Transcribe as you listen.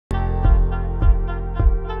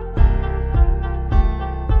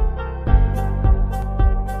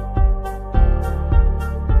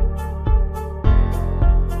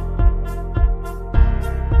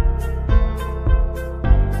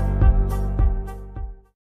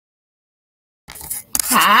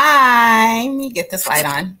Hi, let me get this light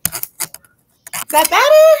on. Is that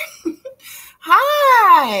better?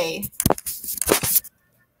 Hi.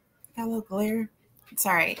 Got a little glare. It's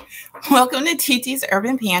all right. Welcome to TT's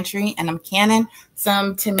Urban Pantry, and I'm canning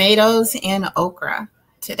some tomatoes and okra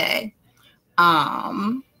today.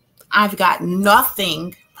 I've got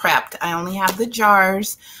nothing prepped. I only have the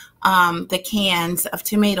jars, the cans of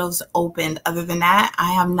tomatoes opened. Other than that,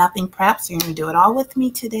 I have nothing prepped, so you're going to do it all with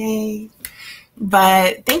me today.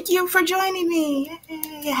 But thank you for joining me.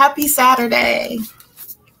 Yay. Happy Saturday.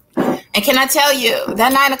 And can I tell you,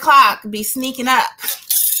 that 9 o'clock be sneaking up.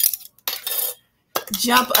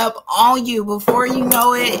 Jump up on you. Before you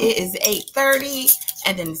know it, it is 8:30,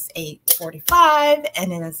 and then it's 8:45,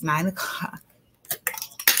 and then it's 9 o'clock.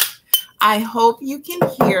 I hope you can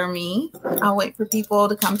hear me. I'll wait for people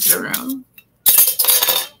to come to the room.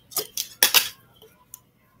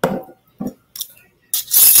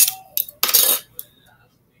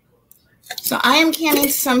 So I am canning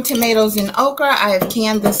some tomatoes and okra. I have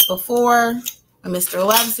canned this before. Mr.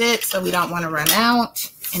 loves it, so we don't want to run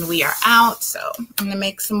out. And we are out, so I'm going to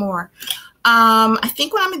make some more. I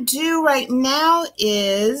think what I'm going to do right now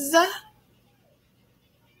is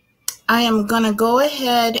I am going to go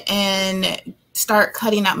ahead and start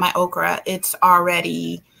cutting up my okra. It's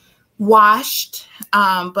already washed,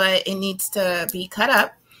 but it needs to be cut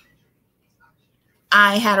up.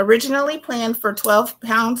 I had originally planned for 12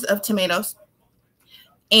 pounds of tomatoes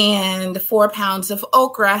and 4 pounds of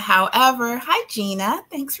okra. However, hi Gina,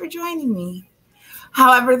 thanks for joining me.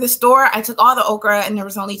 However, the store, I took all the okra and there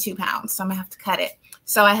was only 2 pounds, so I'm gonna have to cut it.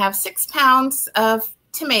 So I have 6 pounds of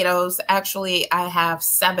tomatoes. Actually, I have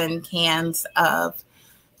 7 cans of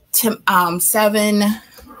 14-ounce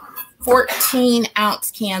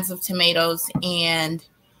cans of tomatoes, and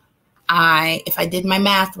if I did my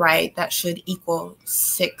math right, that should equal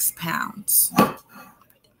 6 pounds.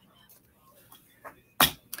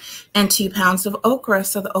 And 2 pounds of okra.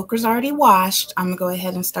 So the okra's already washed. I'm gonna go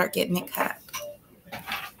ahead and start getting it cut.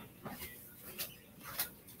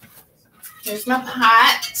 Here's my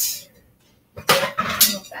pot. Put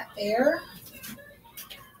that there.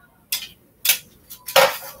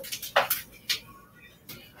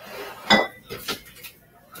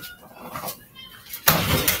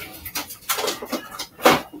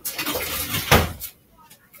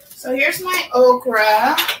 So here's my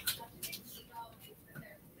okra.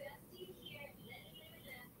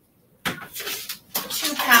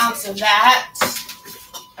 2 pounds of that.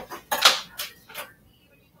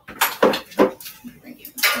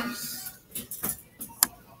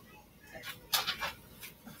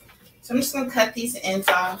 So I'm just going to cut these ends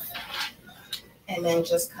off and then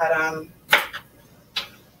just cut them.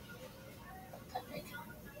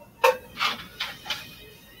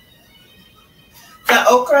 The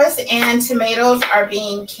okras and tomatoes are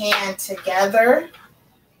being canned together.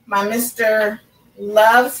 My Mr.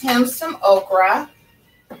 loves him some okra,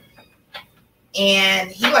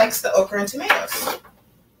 and he likes the okra and tomatoes.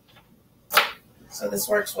 So this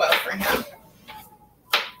works well for him.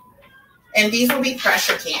 And these will be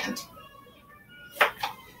pressure canned.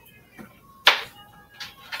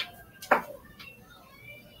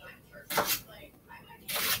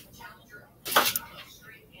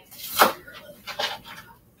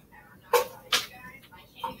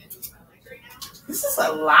 This is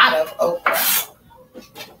a lot of okra.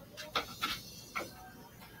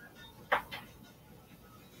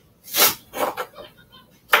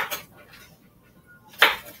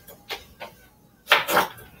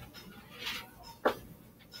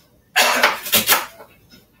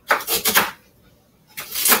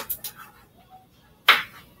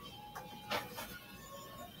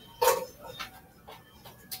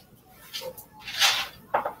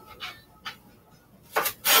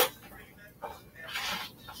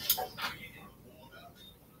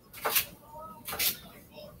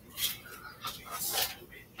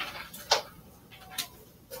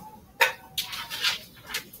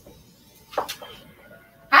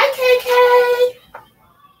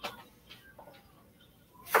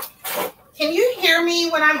 Can you hear me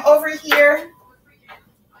when I'm over here?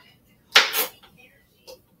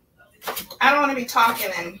 I don't want to be talking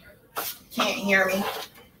and can't hear me.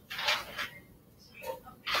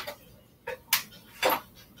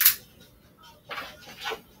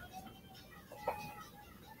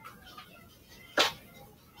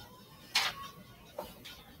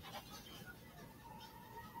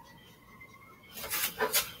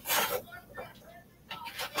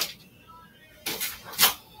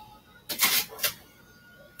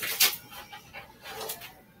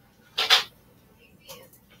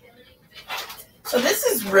 So this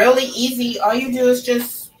is really easy. All you do is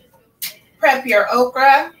just prep your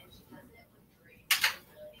okra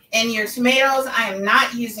and your tomatoes. I am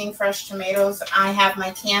not using fresh tomatoes. I have my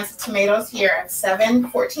cans of tomatoes here. I have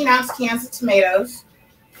 7 14-ounce cans of tomatoes.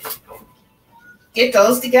 Get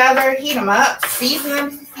those together, heat them up, season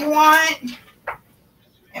them if you want,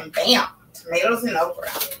 and bam, tomatoes and okra.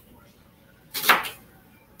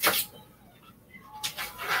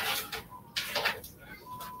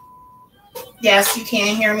 Yes, you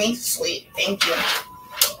can hear me? Sweet, thank you.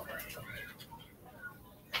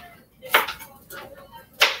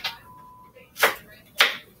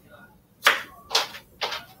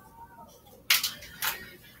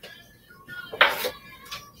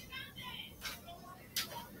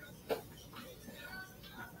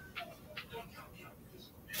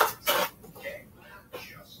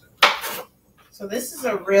 So this is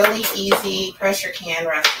a really easy pressure can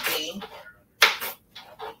recipe.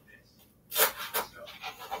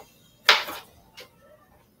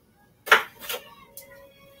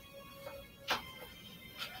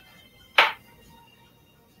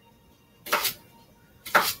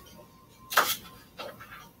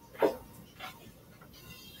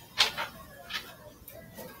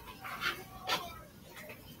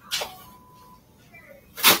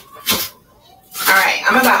 All right,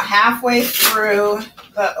 I'm about halfway through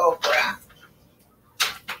the okra.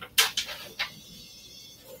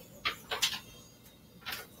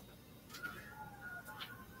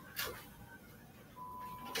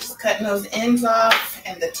 Just cutting those ends off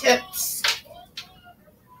and the tips.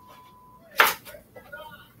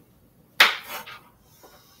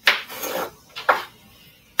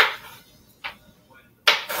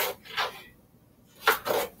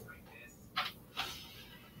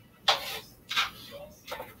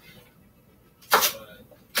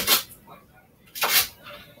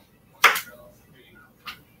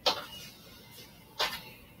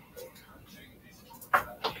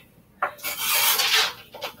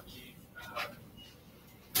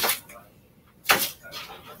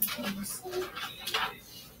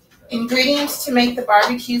 Ingredients to make the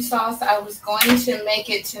barbecue sauce. I was going to make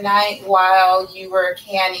it tonight while you were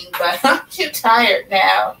canning, but I'm too tired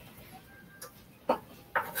now.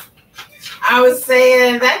 I was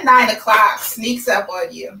saying that 9 o'clock sneaks up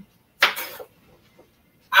on you.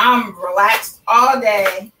 I'm relaxed all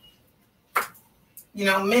day, you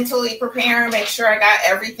know, mentally preparing, make sure I got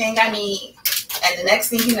everything I need. And the next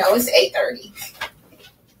thing you know, it's 8:30.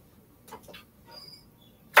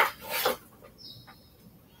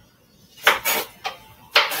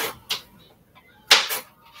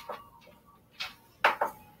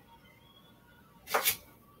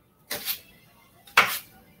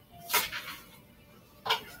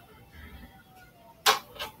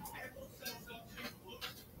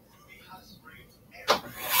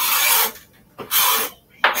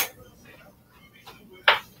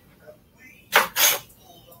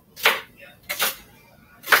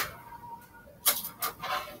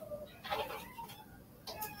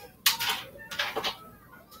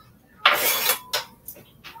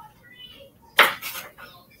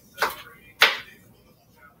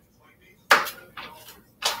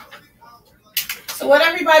 So what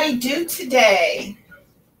everybody do today?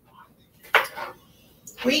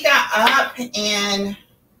 We got up and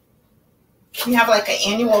we have like an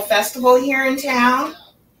annual festival here in town.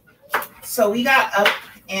 So we got up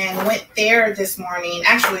and went there this morning.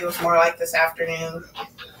 Actually, it was more like this afternoon.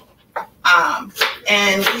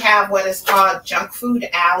 And we have what is called Junk Food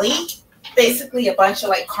Alley. Basically a bunch of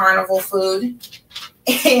like carnival food.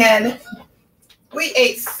 And we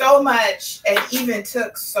ate so much and even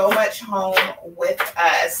took so much home with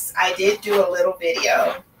us. I did do a little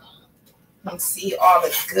video. You can see all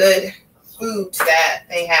the good foods that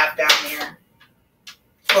they have down there.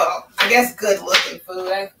 Well, I guess good looking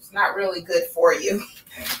food. It's not really good for you.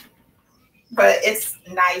 But it's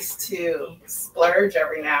nice to splurge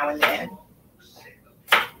every now and then.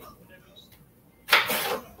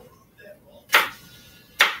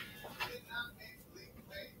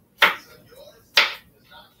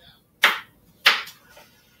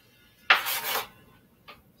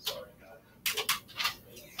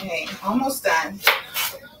 Okay, almost done.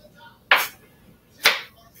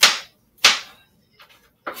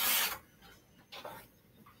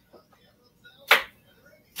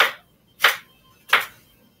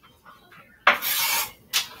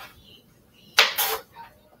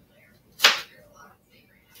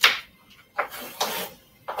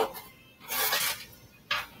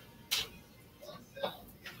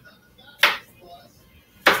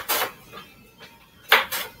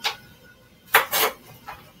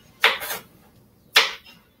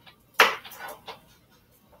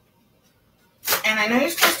 And I know you're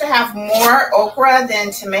supposed to have more okra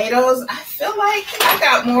than tomatoes. I feel like I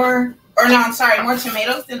got more, or no, I'm sorry, more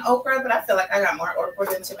tomatoes than okra, but I feel like I got more okra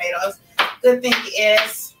than tomatoes. Good thing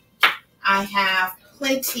is I have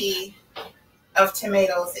plenty of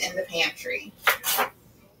tomatoes in the pantry.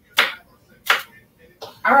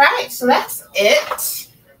 All right, so that's it.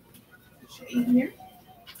 Show you here.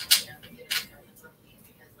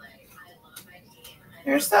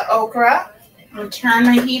 Here's the okra. I'm going to turn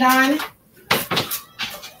the heat on.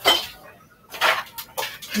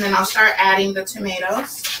 And then I'll start adding the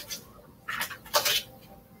tomatoes.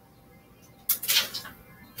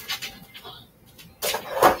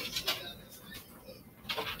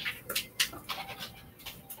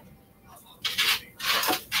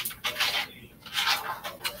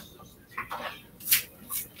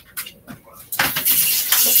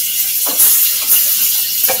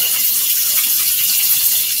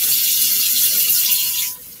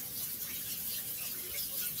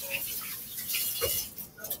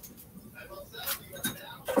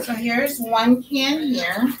 So here's one can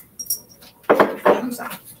here.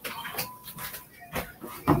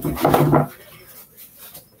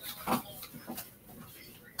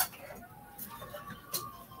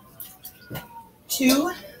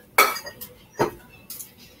 Two,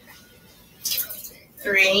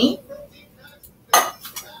 3,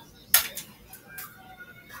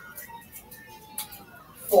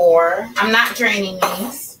 4. I'm not draining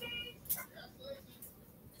these.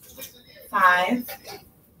 5,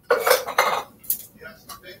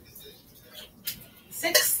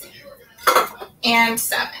 6, and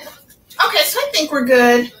 7. Okay, so I think we're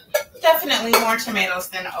good. Definitely more tomatoes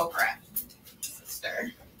than okra.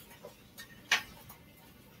 Stir.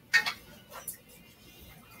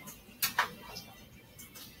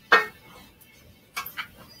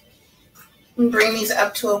 Bring these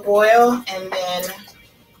up to a boil, and then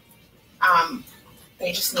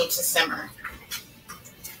they just need to simmer.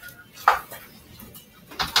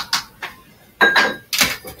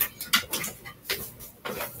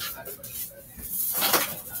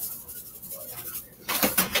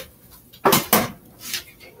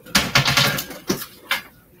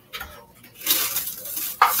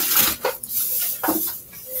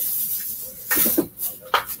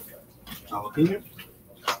 Jalapeno?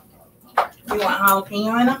 You want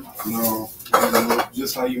jalapeno in them? No,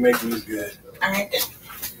 just how you make them is good. All right then.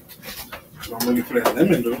 I'm ready for that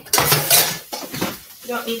lemon though. You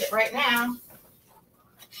don't need it right now.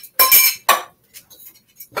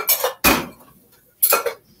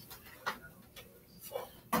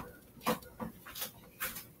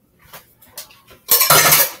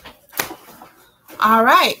 All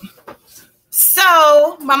right.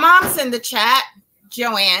 So my mom's in the chat,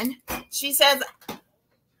 Joanne. She says,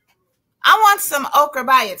 I want some okra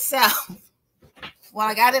by itself. Well,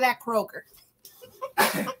 I got it at Kroger.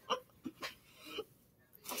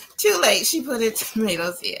 Too late. She put it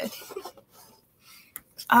tomatoes in.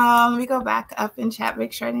 Let me go back up in chat,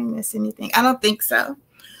 make sure I didn't miss anything. I don't think so.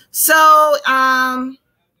 So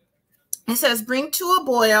it says bring to a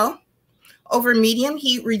boil over medium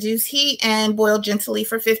heat, reduce heat, and boil gently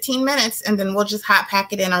for 15 minutes, and then we'll just hot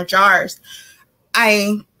pack it in our jars.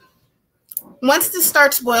 Once this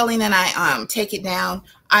starts boiling and I take it down,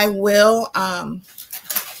 I will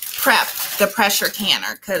prep the pressure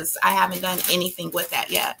canner because I haven't done anything with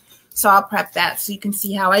that yet. So I'll prep that so you can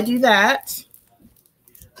see how I do that.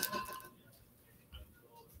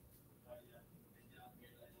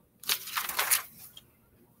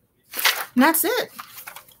 And that's it.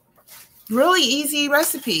 Really easy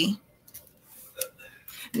recipe.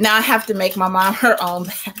 Now I have to make my mom her own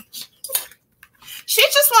batch. She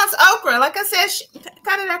just wants okra. Like I said, she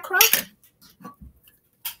got it at Kroger.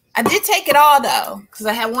 I did take it all though, because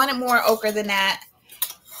I had wanted more okra than that.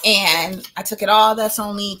 And I took it all. That's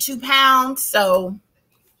only 2 pounds. So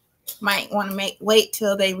might want to wait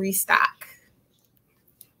till they restock.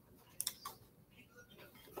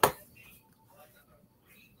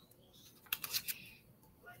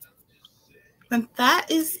 But that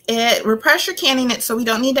is it. We're pressure canning it, so we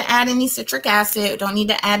don't need to add any citric acid. Don't need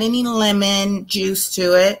to add any lemon juice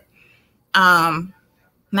to it. And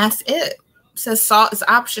that's it. It says salt is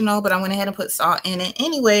optional, but I went ahead and put salt in it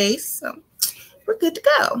anyways. So we're good to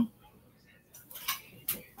go.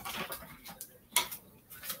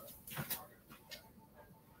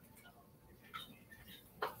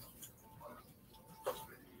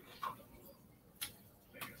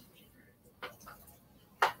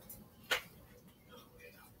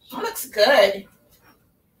 That looks good.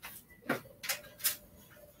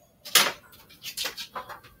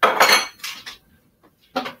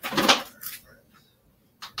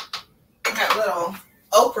 Got little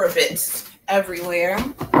okra bits everywhere.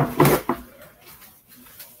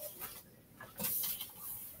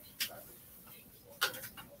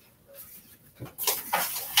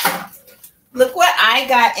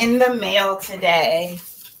 got in the mail today.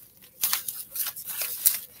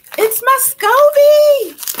 It's my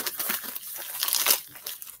Scoby.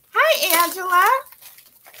 Hi, Angela.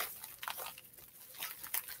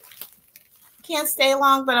 Can't stay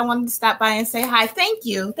long, but I wanted to stop by and say hi. Thank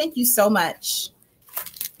you. Thank you so much.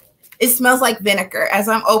 It smells like vinegar. As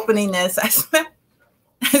I'm opening this, I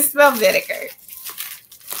smell vinegar.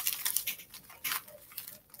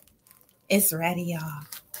 It's ready, y'all.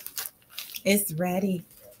 It's ready.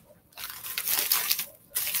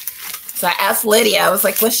 So I asked Lydia, I was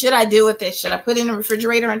like, what should I do with this? Should I put it in the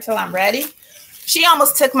refrigerator until I'm ready? She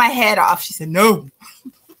almost took my head off. She said, no.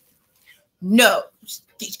 No.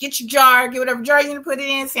 Get your jar, get whatever jar you're going to put it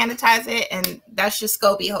in, sanitize it, and that's your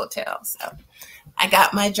Scoby Hotel. So I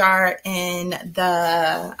got my jar in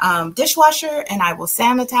the dishwasher, and I will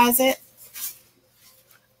sanitize it.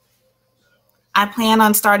 I plan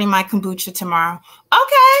on starting my kombucha tomorrow.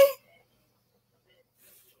 Okay.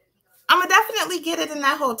 I'm going to definitely get it in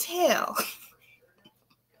that hotel.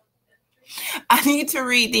 I need to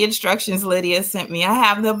read the instructions Lydia sent me. I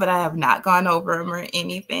have them, but I have not gone over them or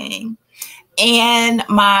anything. And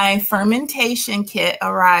my fermentation kit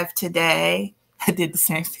arrived today. I did the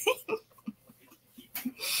same thing.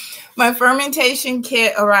 My fermentation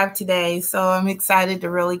kit arrived today, so I'm excited to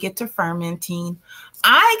really get to fermenting.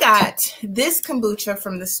 I got this kombucha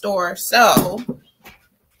from the store, so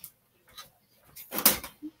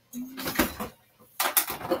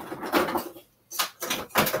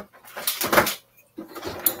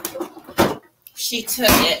she took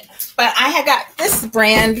it. But I had got this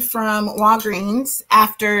brand from Walgreens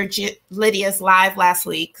after Lydia's live last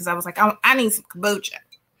week because I was like, I need some kombucha.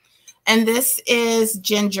 And this is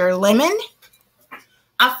ginger lemon.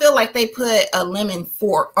 I feel like they put a lemon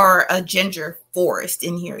or a ginger forest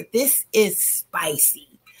in here. This is spicy.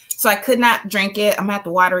 So I could not drink it. I'm going to have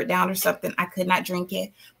to water it down or something. I could not drink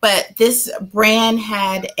it. But this brand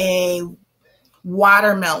had a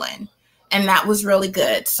watermelon. And that was really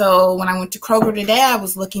good. So when I went to Kroger today, I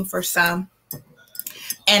was looking for some.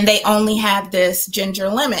 And they only had this ginger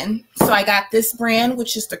lemon. So I got this brand,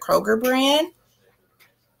 which is the Kroger brand.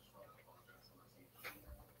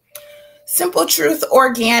 Simple Truth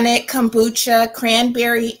Organic Kombucha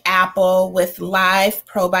Cranberry Apple with live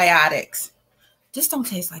probiotics. This don't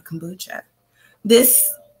taste like kombucha. It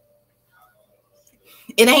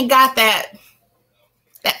ain't got that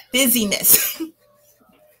fizziness.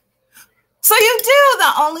 So you do.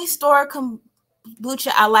 The only store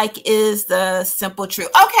kombucha I like is the Simple Truth.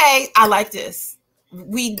 Okay, I like this.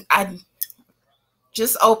 I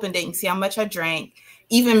just opened it and see how much I drank.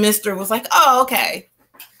 Even Mr. was like, oh, okay.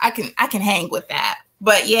 I can hang with that.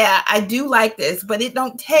 But yeah, I do like this, but it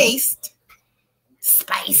don't taste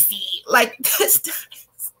spicy like this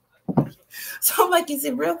does. So I'm like, is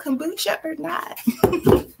it real kombucha or not?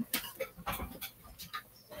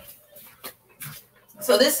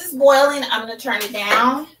 So this is boiling. I'm going to turn it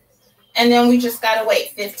down. And then we just got to wait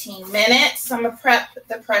 15 minutes. So I'm going to prep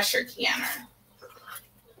the pressure canner.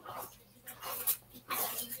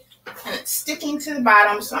 And it's sticking to the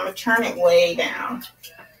bottom, so I'm going to turn it way down.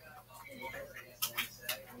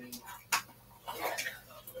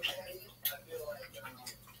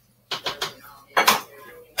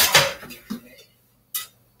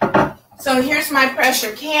 So here's my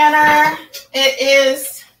pressure canner. It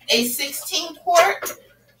is a 16 quart,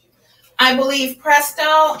 I believe,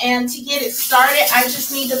 Presto. And to get it started, I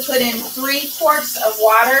just need to put in 3 quarts of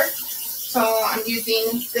water. So I'm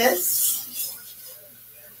using this.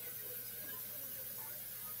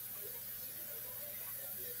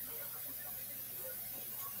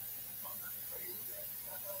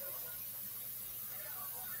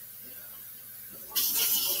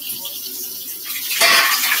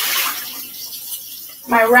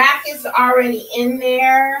 My rack is already in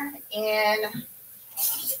there, and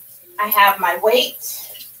I have my weight.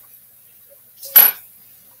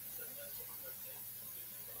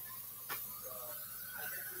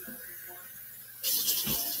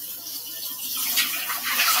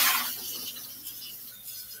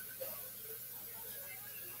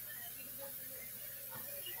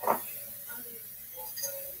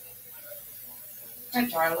 My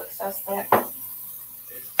jar looks suspect.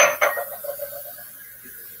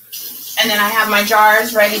 And then I have my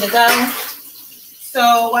jars ready to go.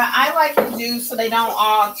 So what I like to do so they don't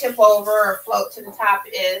all tip over or float to the top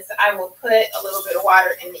is I will put a little bit of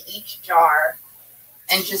water in each jar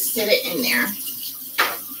and just sit it in there.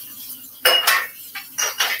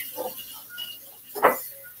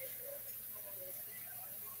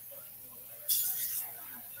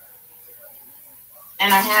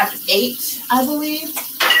 And I have 8, I believe.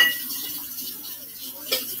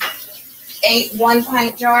 8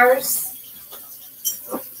 1-pint jars.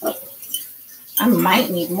 I might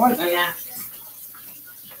need more than that.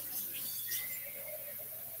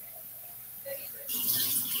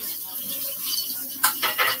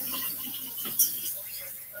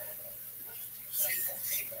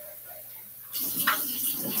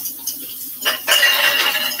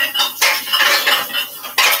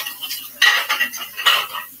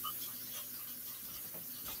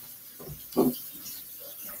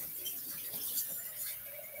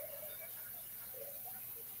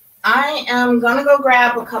 I am gonna go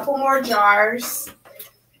grab a couple more jars.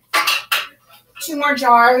 2 more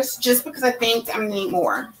jars, just because I think I'm gonna need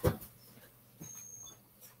more.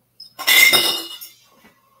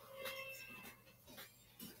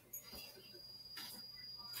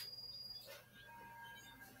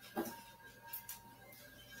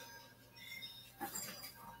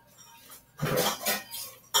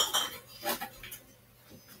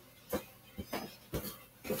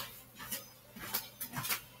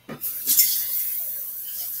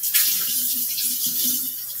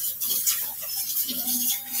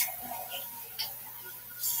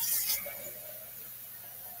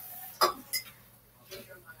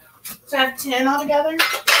 So I have 10 altogether.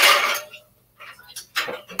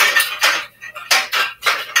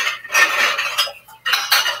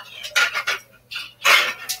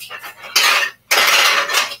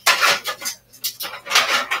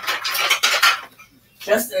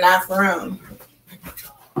 Just enough room.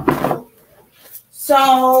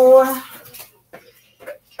 So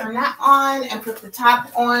turn that on and put the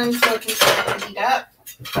top on so it can start to heat up.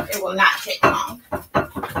 It will not take long.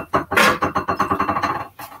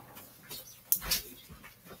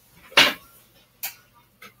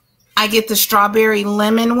 I get the strawberry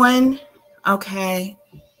lemon one. Okay.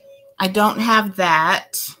 I don't have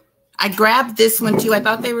that. I grabbed this one too. I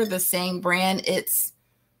thought they were the same brand. It's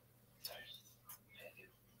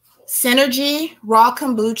Synergy Raw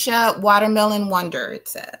Kombucha Watermelon Wonder, it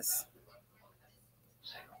says.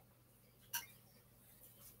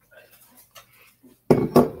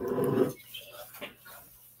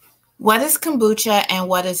 What is kombucha and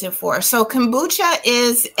what is it for? So kombucha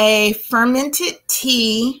is a fermented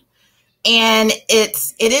tea, and it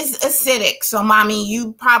is acidic. So mommy,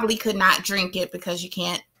 you probably could not drink it because you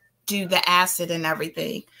can't do the acid and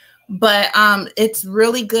everything. But it's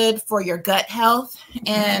really good for your gut health.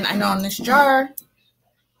 And I know on this jar,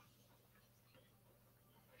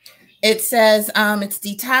 it says it's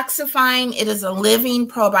detoxifying. It is a living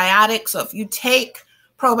probiotic. So if you take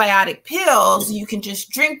probiotic pills, you can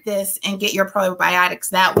just drink this and get your probiotics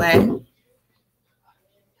that way.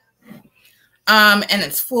 And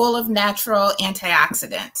it's full of natural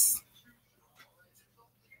antioxidants.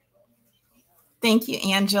 Thank you,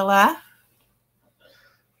 Angela.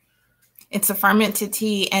 It's a fermented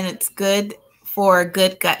tea and it's good for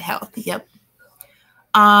good gut health. Yep.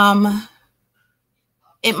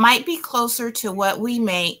 It might be closer to what we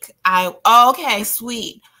make. Okay,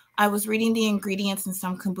 sweet. I was reading the ingredients in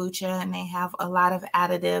some kombucha and they have a lot of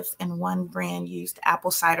additives, and one brand used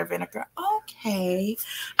apple cider vinegar. Okay.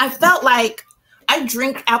 I felt like I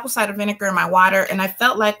drink apple cider vinegar in my water, and I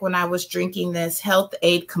felt like when I was drinking this Health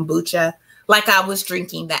Aid kombucha, like I was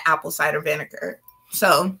drinking the apple cider vinegar.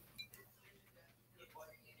 So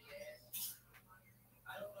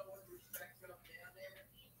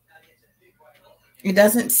it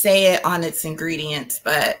doesn't say it on its ingredients,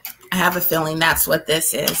 but I have a feeling that's what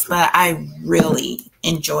this is. But I really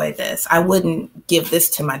enjoy this. I wouldn't give this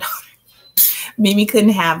to my daughter. Mimi couldn't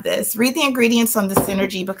have this. Read the ingredients on the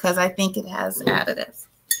Synergy because I think it has additives.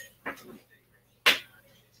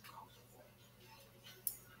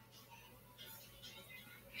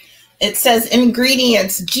 It says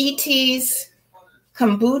ingredients: GT's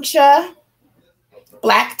kombucha,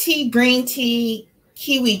 black tea, green tea,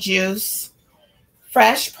 kiwi juice,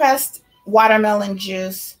 fresh pressed watermelon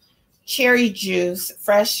juice, cherry juice,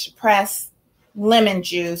 fresh pressed lemon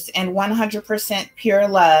juice, and 100% pure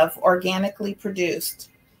love, organically produced.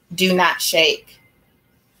 Do not shake.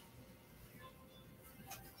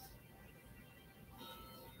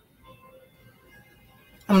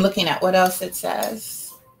 I'm looking at what else it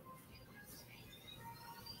says.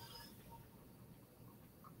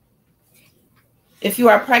 If you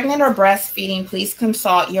are pregnant or breastfeeding, please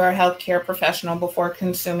consult your healthcare professional before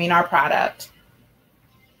consuming our product.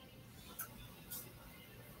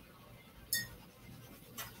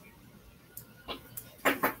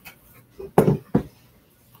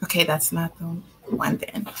 Okay, that's not the one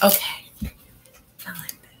then. Okay. I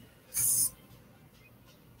like this.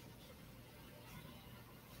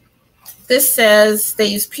 This says they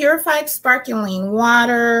use purified sparkling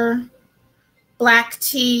water, black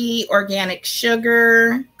tea, organic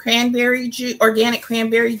sugar, cranberry juice, organic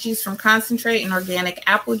cranberry juice from concentrate, and organic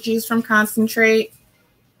apple juice from concentrate.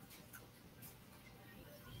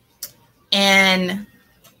 And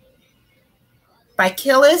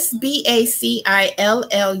Bacillus, Bacillus,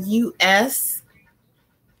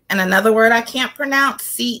 and another word I can't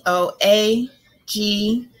pronounce, Coagulans.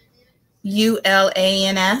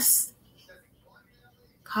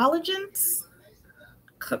 Collagens?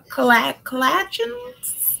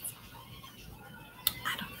 Collagens?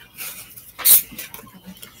 I don't know.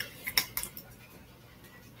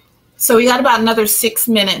 So we got about another 6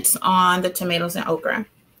 minutes on the tomatoes and okra.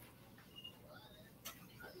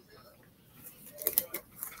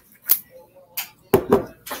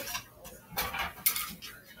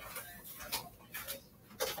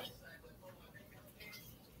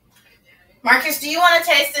 Marcus, do you want to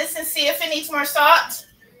taste this and see if it needs more salt?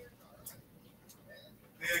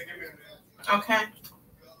 Yeah, give me a minute. Okay.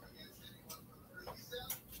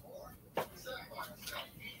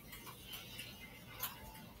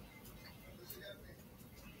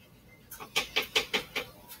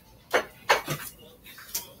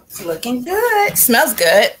 It's looking good. Smells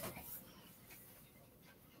good.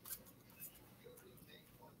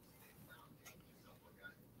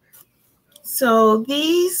 So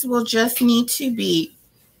these will just need to be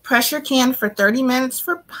pressure canned for 30 minutes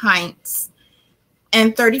for pints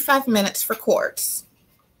and 35 minutes for quarts.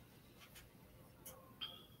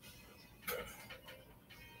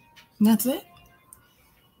 And that's it.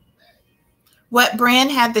 What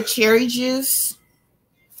brand had the cherry juice?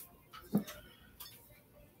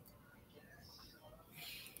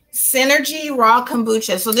 Synergy Raw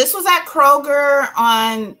Kombucha. So this was at Kroger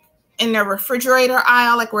in the refrigerator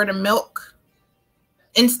aisle, like where the milk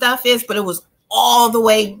and stuff is, but it was all the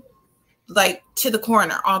way like to the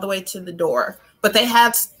corner, all the way to the door. But they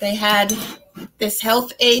had this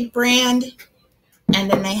Health Aid brand, and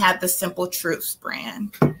then they had the Simple Truths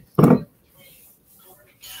brand.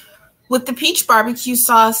 With the peach barbecue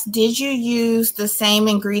sauce, did you use the same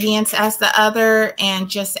ingredients as the other and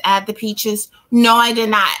just add the peaches? No, I did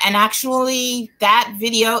not. And actually, that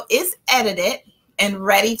video is edited and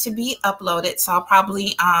ready to be uploaded. So I'll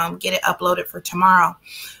probably get it uploaded for tomorrow.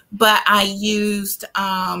 But I used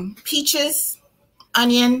peaches,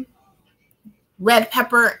 onion, red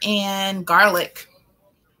pepper, and garlic,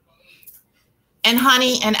 and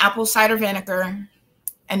honey and apple cider vinegar,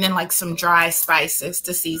 and then like some dry spices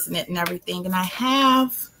to season it and everything. And I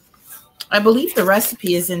believe the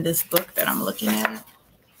recipe is in this book that I'm looking at.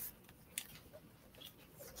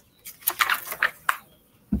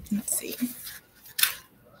 Let's see.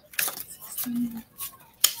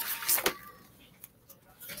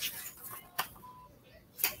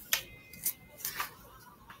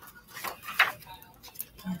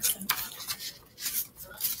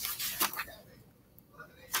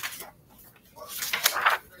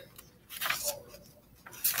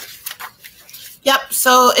 Yep,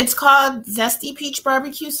 so it's called Zesty Peach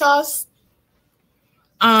Barbecue Sauce.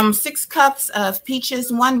 6 cups of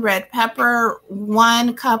peaches, 1 red pepper,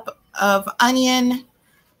 1 cup of onion,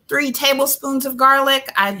 3 tablespoons of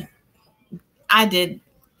garlic. I did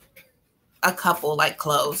a couple like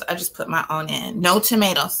cloves. I just put my own in. No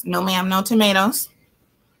tomatoes. No, ma'am, no tomatoes.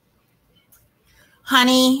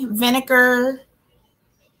 Honey, vinegar,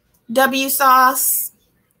 W sauce,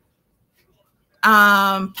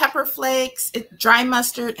 pepper flakes, dry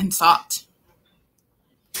mustard, and salt.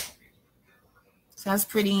 So that's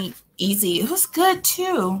pretty easy. It was good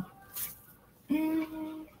too.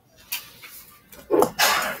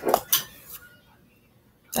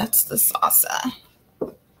 That's the salsa.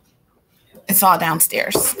 It's all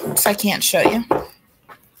downstairs, so I can't show you.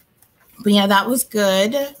 But yeah, that was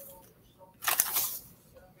good.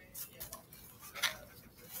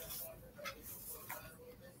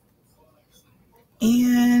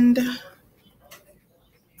 And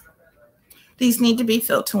these need to be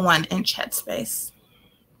filled to 1 inch headspace.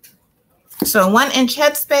 So 1 inch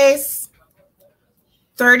headspace,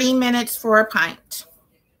 30 minutes for a pint.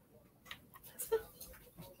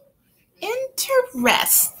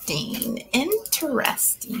 Interesting.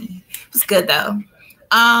 Interesting. It was good though.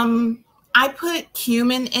 I put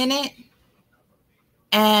cumin in it,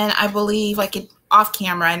 and I believe like it off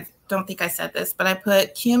camera. I don't think I said this, but I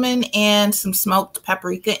put cumin and some smoked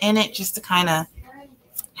paprika in it just to kind of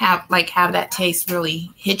have that taste really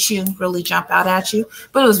hit you, really jump out at you.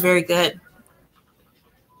 But it was very good.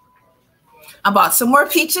 I bought some more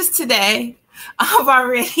peaches today. I've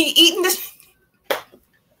already eaten this.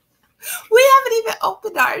 We haven't even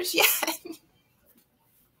opened ours yet.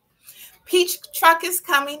 Peach truck is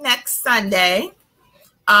coming next Sunday.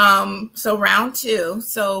 So round 2.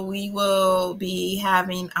 So we will be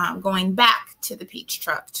having going back to the peach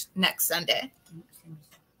truck next Sunday.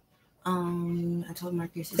 I told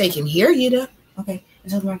Marcus they can hear you though. Okay. I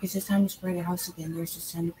told Marcus it's time to spray the house again. There's just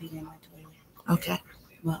centipede in my toilet. Okay.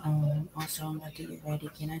 But also I'm about to get ready.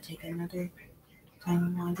 Can I take another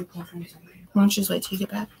time laundry preference? Why don't you just wait till you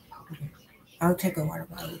get back? Okay. I'll take a water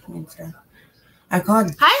bottle with me and stuff. I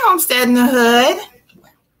called. Hi, Homestead in the Hood.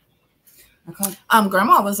 I called.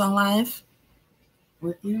 Grandma was on live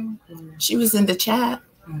with you. Or? She was in the chat.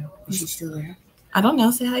 Is she still there? I don't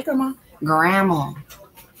know. Say hi, Grandma. Grandma.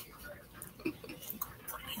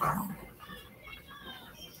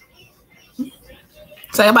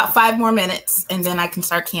 So about 5 more minutes, and then I can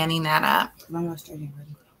start canning that up. Mama's getting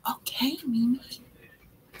ready. Okay, Mimi.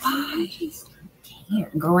 Bye.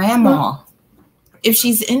 Grandma. If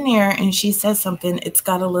she's in there and she says something, it's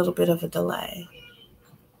got a little bit of a delay.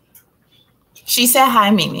 She said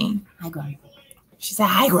hi, Mimi. Hi, Grandma. She said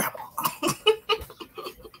hi, Grandma.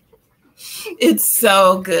 It's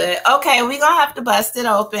so good. Okay, we're going to have to bust it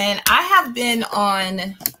open. I have been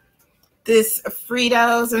on this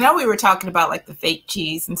Fritos. I know we were talking about like the fake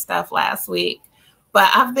cheese and stuff last week,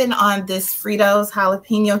 but I've been on this Fritos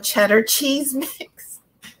jalapeno cheddar cheese mix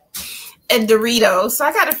and Doritos. So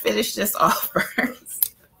I got to finish this off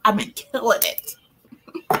first. I've been killing it.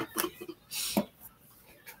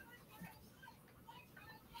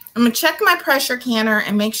 I'm going to check my pressure canner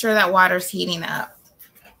and make sure that water's heating up.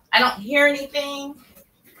 I don't hear anything.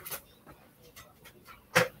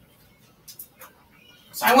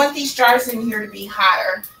 So I want these jars in here to be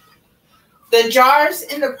hotter. The jars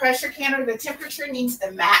in the pressure canner, the temperature needs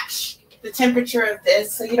to match the temperature of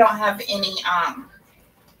this so you don't have any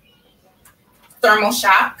thermal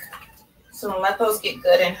shock. So let those get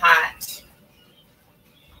good and hot.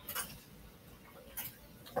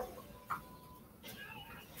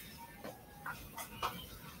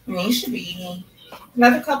 And these should be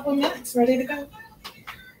another couple of minutes ready to go.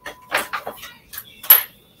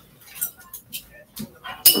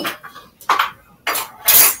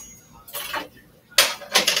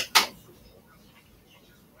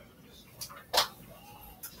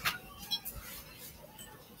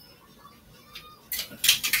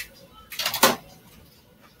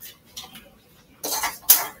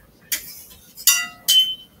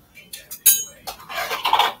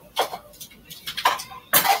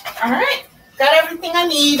 All right, got everything I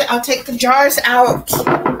need. I'll take the jars out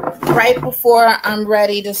right before I'm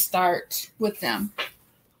ready to start with them.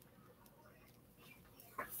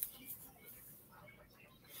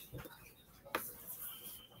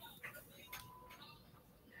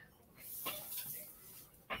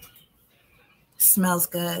 Smells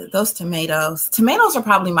good. Those tomatoes. Tomatoes are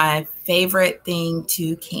probably my favorite thing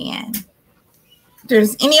to can. If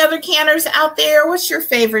there's any other canners out there, what's your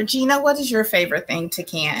favorite? Gina, what is your favorite thing to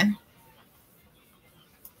can?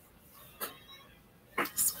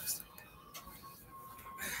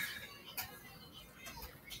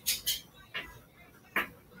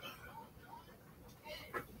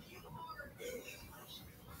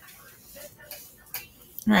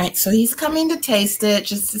 All right, so he's coming to taste it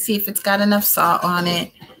just to see if it's got enough salt on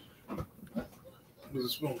it. Where's the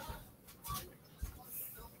spoon?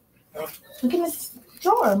 Look in this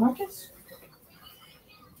drawer, Marcus.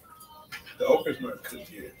 The okra's not cooked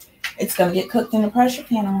yet. It's going to get cooked in the pressure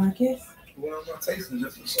pan, Marcus. Well, I'm not tasting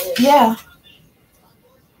just the salt. Yeah.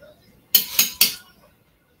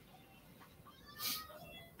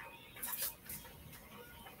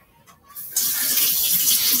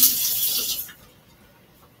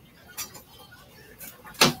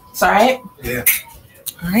 It's all right? Yeah.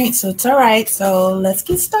 All right, so it's all right. So let's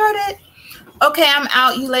get started. Okay, I'm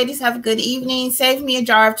out. You ladies have a good evening. Save me a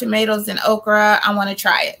jar of tomatoes and okra. I want to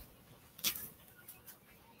try it.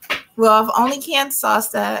 Well, I've only canned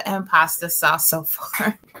salsa and pasta sauce so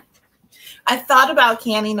far. I thought about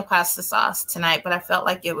canning the pasta sauce tonight, but I felt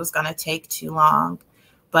like it was going to take too long.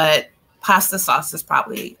 But pasta sauce is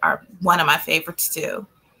probably one of my favorites too.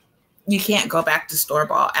 You can't go back to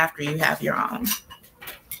store-bought after you have your own.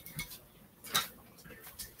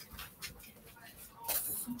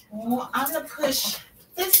 Well, I'm going to push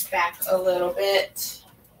this back a little bit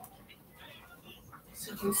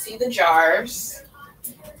so you can see the jars.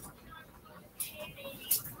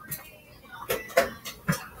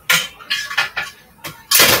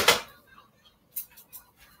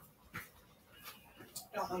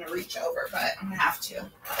 Don't want to reach over, but I'm going to have to.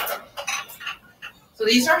 So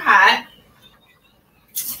these are hot.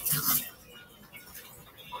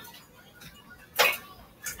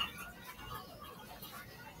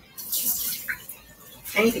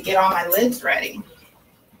 I need to get all my lids ready.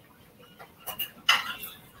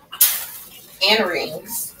 and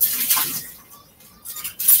rings.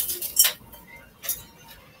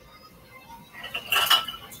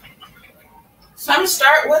 So I'm going to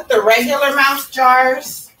start with the regular mouth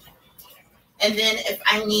jars. And then if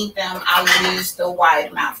I need them, I'll use the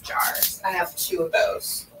wide mouth jars. I have 2 of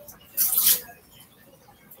those.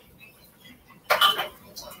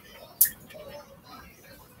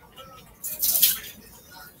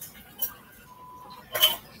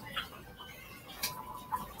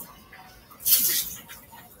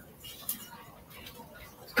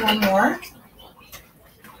 One more.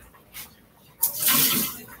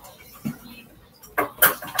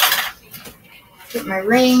 Get my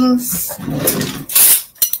rings.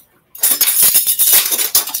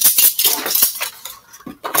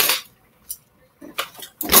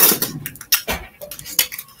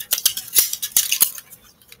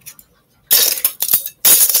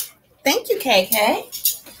 Thank you, KK.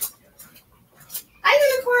 Hi,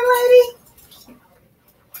 Unicorn Lady.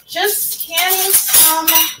 Just canning some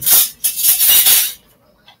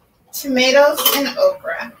tomatoes and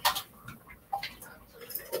okra.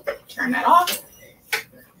 Turn that off.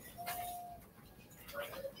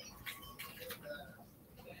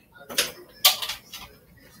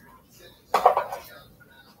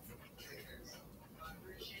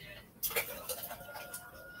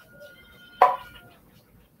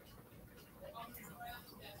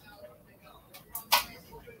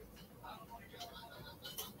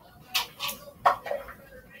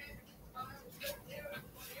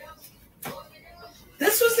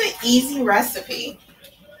 This was an easy recipe.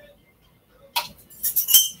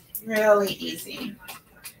 Really easy.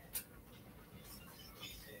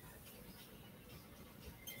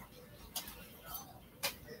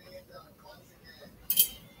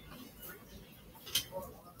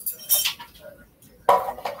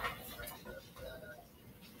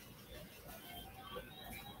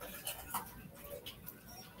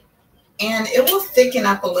 And it will thicken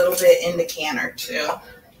up a little bit in the canner too.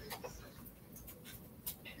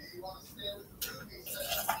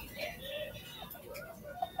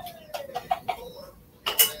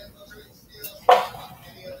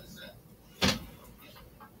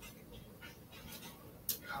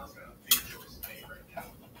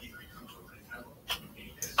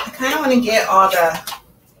 I kind of want to get all the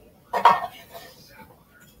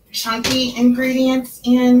chunky ingredients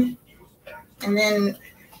in and then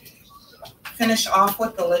finish off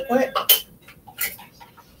with the liquid.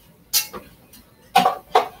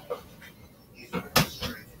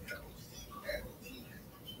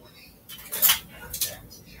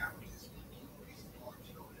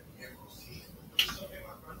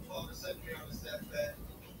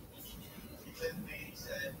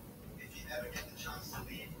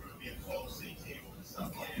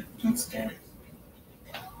 That's good.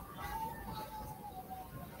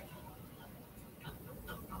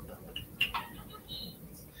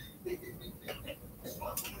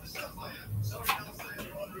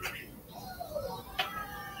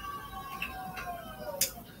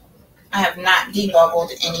 I have not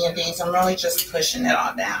debubbled any of these. I'm really just pushing it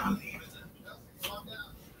all down.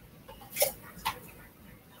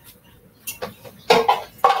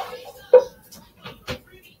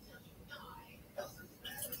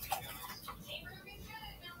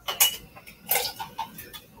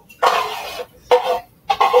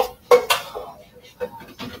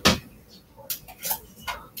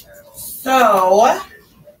 So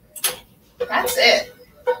that's it.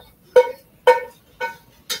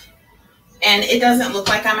 And it doesn't look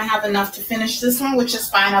like I'm gonna have enough to finish this one, which is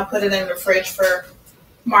fine. I'll put it in the fridge for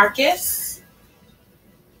Marcus.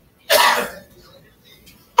 I'm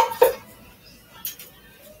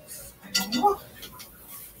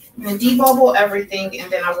gonna debubble everything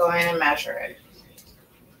and then I'll go in and measure it.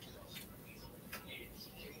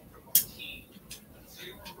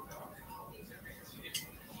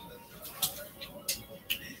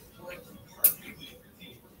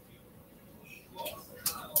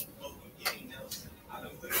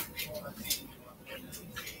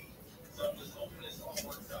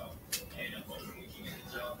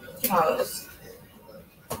 Get all those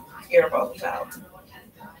ear bubbles out.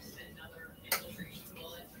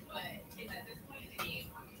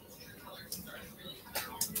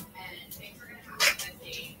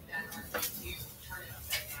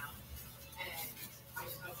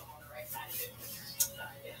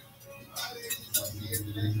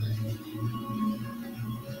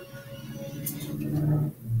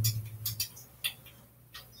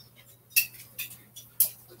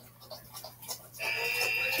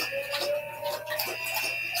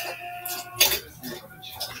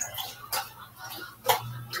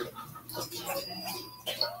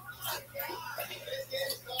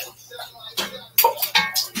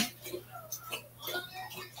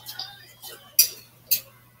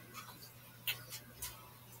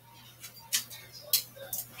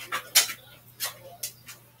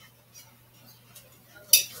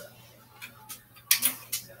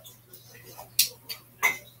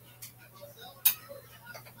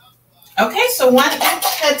 so 1 inch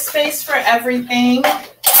headspace for everything.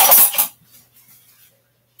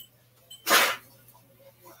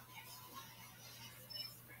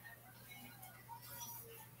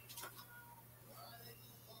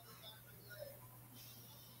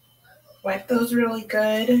 Wipe those really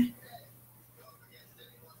good.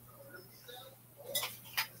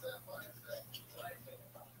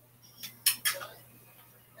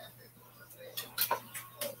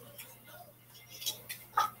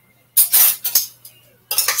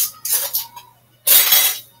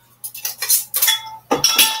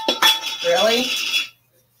 Really?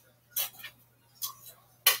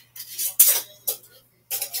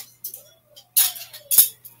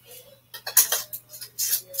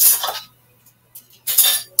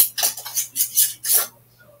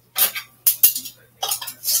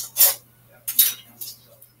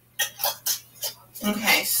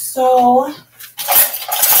 Okay, so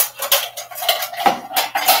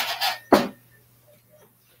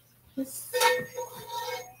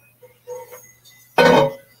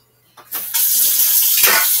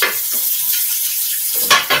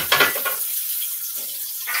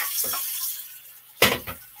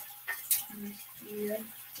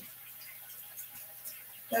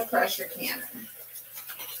the pressure cannon.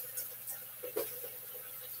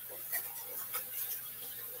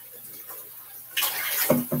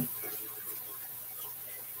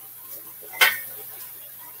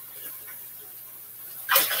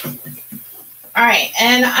 All right,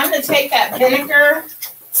 and I'm going to take that vinegar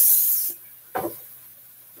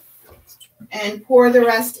and pour the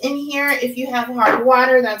rest in here. If you have hard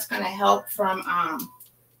water, that's going to help from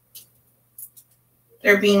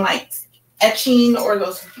there being like etching or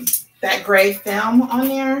that gray film on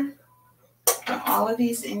there. Put all of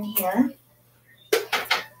these in here.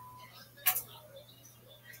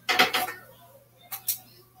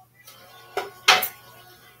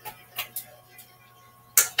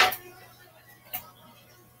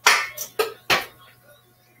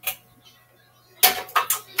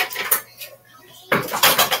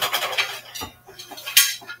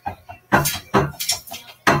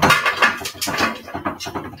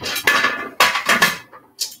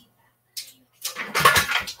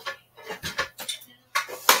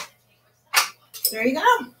 There you go.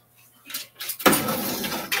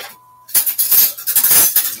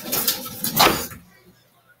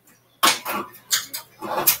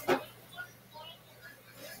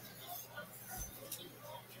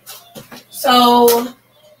 So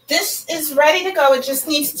this is ready to go. It just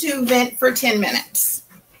needs to vent for 10 minutes.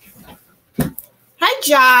 Hi,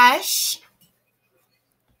 Josh.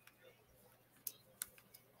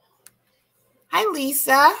 Hi,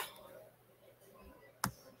 Lisa.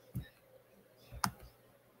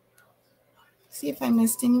 See if I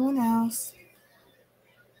missed anyone else.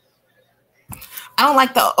 I don't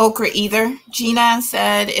like the okra either. Gina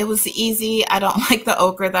said it was easy. I don't like the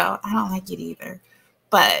okra though. I don't like it either.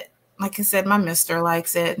 But like I said, my mister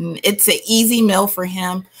likes it, and it's an easy meal for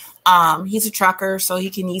him. He's a trucker, so he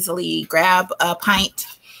can easily grab a pint,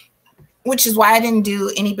 which is why I didn't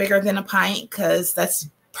do any bigger than a pint, because that's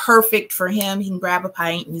perfect for him. He can grab a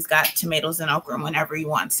pint, and he's got tomatoes and okra whenever he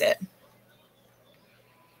wants it.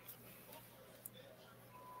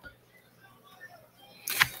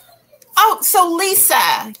 Oh, so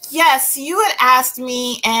Lisa, yes, you had asked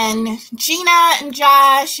me, and Gina and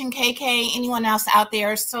Josh and KK, anyone else out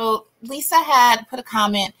there. So Lisa had put a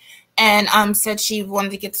comment and said she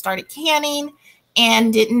wanted to get started canning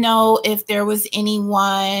and didn't know if there was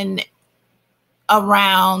anyone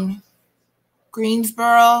around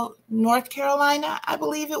Greensboro, North Carolina, I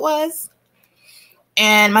believe it was.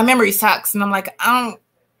 And my memory sucks, and I'm like, I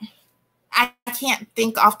can't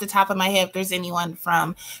think off the top of my head if there's anyone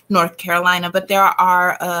from North Carolina, but there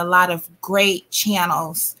are a lot of great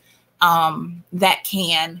channels that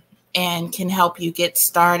can help you get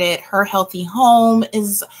started. Her Healthy Home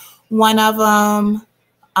is one of them.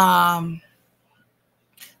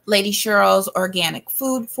 Lady Cheryl's Organic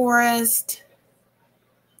Food Forest,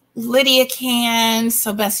 Lydia Can,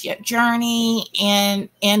 So Best Yet Journey, and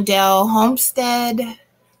Andell Homestead.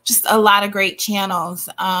 Just a lot of great channels.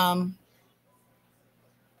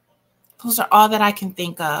 Those are all that I can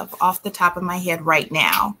think of off the top of my head right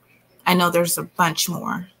now. I know there's a bunch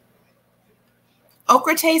more.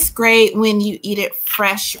 Okra tastes great when you eat it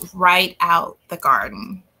fresh right out the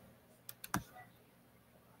garden.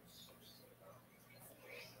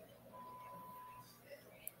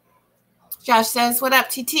 Josh says, what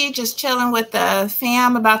up, TT? Just chilling with the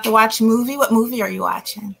fam, about to watch a movie. What movie are you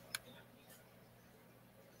watching?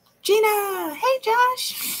 Gina, hey,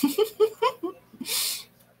 Josh.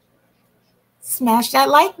 Smash that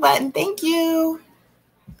like button. Thank you.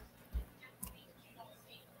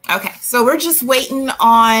 Okay, so we're just waiting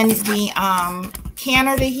on the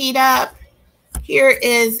canner to heat up. Here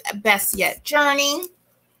is Best Yet Journey.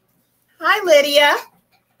 Hi, Lydia.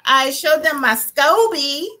 I showed them my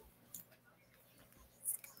SCOBY.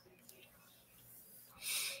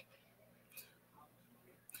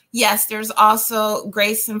 Yes, there's also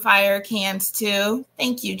Grace and Fire cans too.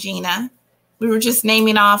 Thank you, Gina. We were just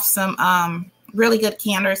naming off some really good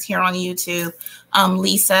canners here on YouTube.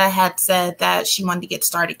 Lisa had said that she wanted to get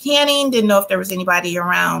started canning. Didn't know if there was anybody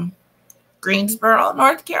around Greensboro,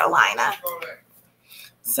 North Carolina.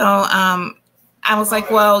 So I was like,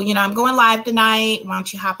 well, you know, I'm going live tonight. Why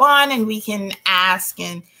don't you hop on and we can ask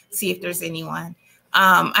and see if there's anyone.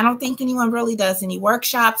 I don't think anyone really does any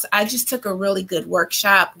workshops. I just took a really good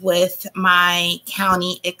workshop with my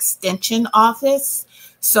county extension office.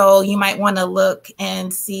 So you might want to look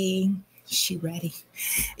and see. Is she ready?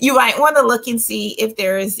 You might want to look and see if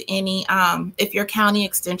there is any, if your county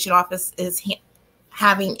extension office is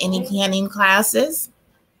having any canning classes.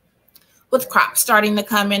 With crops starting to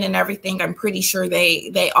come in and everything, I'm pretty sure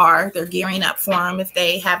they are. They're gearing up for them if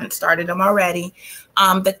they haven't started them already.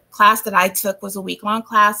 The class that I took was a week-long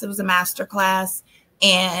class. It was a master class,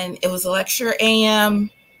 and it was a lecture AM,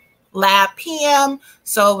 lab PM.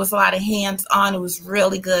 So it was a lot of hands-on. It was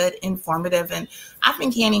really good, informative, and I've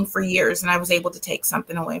been canning for years, and I was able to take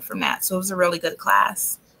something away from that. So it was a really good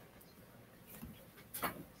class.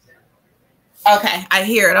 Okay, I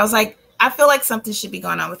hear it. I was like, I feel like something should be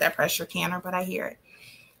going on with that pressure canner, but I hear it.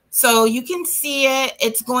 So you can see it.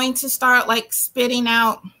 It's going to start like spitting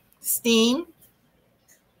out steam.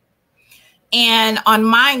 And on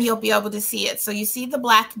mine, you'll be able to see it. So you see the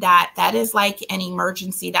black dot, that is like an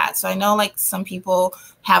emergency dot. So I know like some people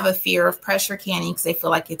have a fear of pressure canning because they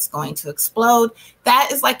feel like it's going to explode. That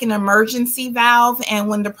is like an emergency valve. And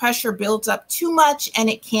when the pressure builds up too much and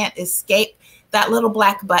it can't escape, that little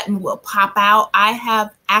black button will pop out. I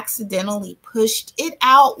have accidentally pushed it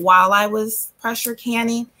out while I was pressure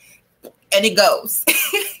canning, and it goes.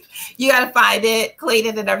 You got to find it, clean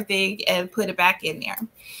it and everything, and put it back in there.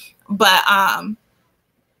 But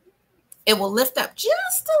it will lift up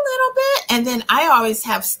just a little bit, and then I always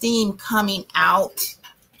have steam coming out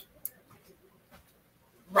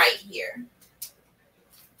right here,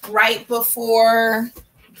 right before.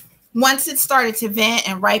 Once it started to vent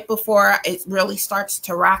and right before it really starts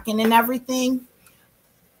to rocking and everything.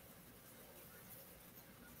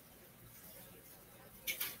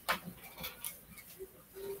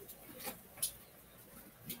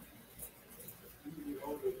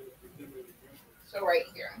 So right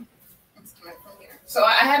here. It's coming from here. So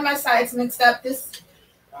I had my sides mixed up. This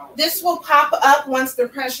will pop up once the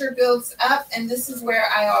pressure builds up, and this is where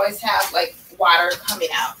I always have like water coming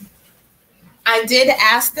out. I did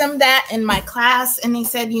ask them that in my class, and they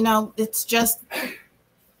said, you know, it's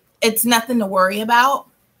nothing to worry about.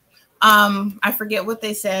 I forget what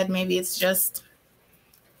they said. Maybe it's just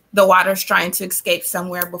the water's trying to escape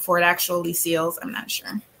somewhere before it actually seals. I'm not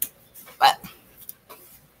sure. But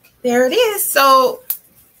there it is. So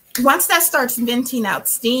once that starts venting out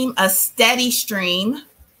steam, a steady stream,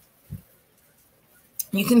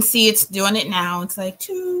 you can see it's doing it now. It's like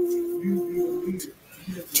toot.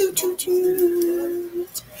 Toot, toot,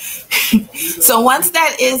 toot. So once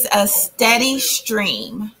that is a steady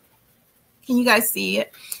stream, can you guys see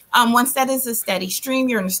it? Once that is a steady stream,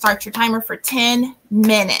 you're going to start your timer for 10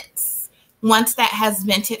 minutes. Once that has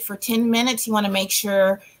vented for 10 minutes, you want to make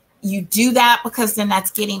sure you do that because then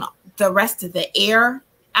that's getting the rest of the air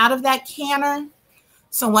out of that canner.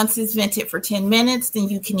 So once it's vented for 10 minutes, then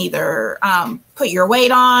you can either put your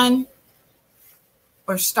weight on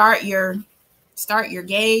or start your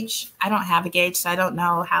gauge. I don't have a gauge, so I don't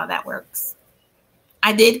know how that works.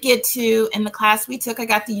 I did get to, in the class we took, I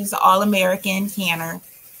got to use the All-American canner.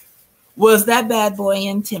 Was that bad boy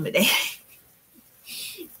intimidating?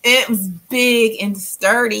 It was big and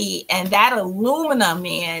sturdy, and that aluminum,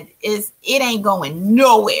 man, it ain't going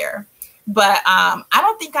nowhere. But I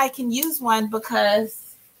don't think I can use one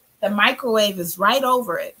because the microwave is right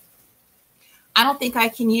over it. I don't think I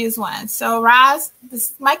can use one. So Roz,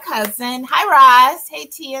 this is my cousin. Hi, Roz. Hey,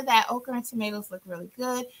 Tia. That okra and tomatoes look really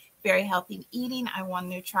good. Very healthy eating. I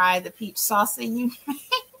wanted to try the peach salsa you made.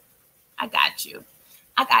 I got you.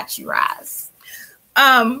 I got you, Roz.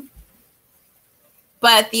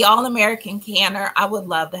 But the All-American canner, I would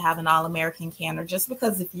love to have an All-American canner just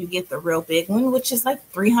because if you get the real big one, which is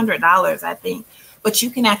like $300, I think, but you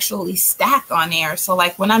can actually stack on there. So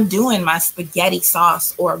like when I'm doing my spaghetti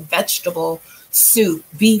sauce or vegetable soup,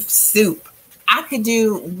 beef soup, I could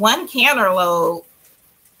do one canner load.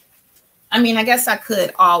 I mean, I guess I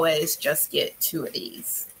could always just get 2 of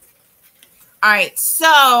these. All right,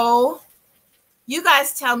 so you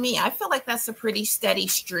guys tell me. I feel like that's a pretty steady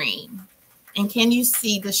stream. And can you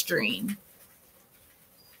see the stream?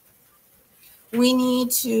 We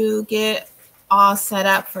need to get all set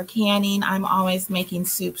up for canning. I'm always making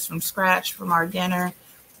soups from scratch from our dinner.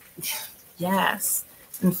 Yes,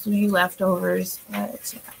 and few leftovers,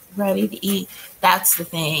 but ready to eat. That's the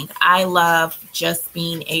thing. I love just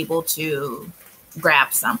being able to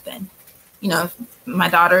grab something. You know, my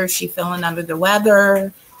daughter, she feeling under the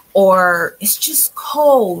weather, or it's just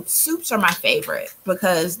cold. Soups are my favorite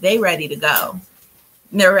because they ready to go.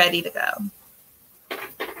 They're ready to go.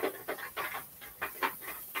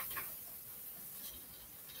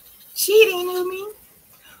 Cheating, Umi.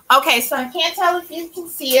 Okay, so I can't tell if you can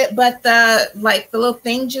see it, but the little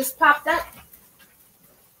thing just popped up.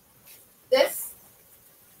 This.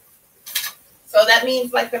 So that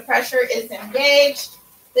means like the pressure is engaged.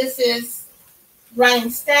 This is running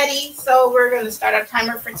steady. So we're going to start our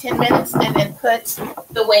timer for 10 minutes and then put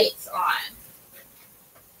the weights on.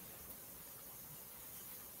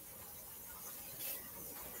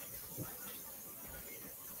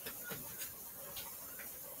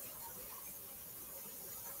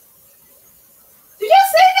 Did you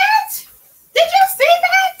see that? Did you see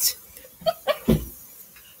that?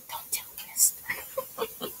 Don't tell me.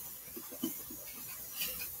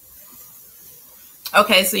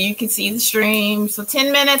 Okay, so you can see the stream. So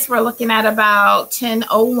 10 minutes, we're looking at about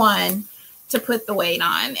 10:01 to put the weight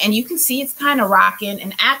on. And you can see it's kind of rocking.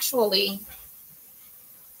 And actually,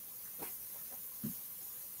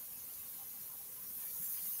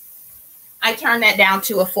 I turned that down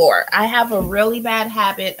to a 4. I have a really bad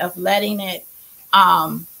habit of letting it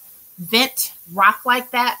vent rock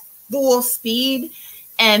like that full speed,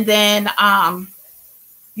 and then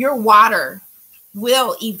your water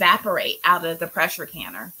will evaporate out of the pressure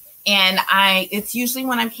canner. And it's usually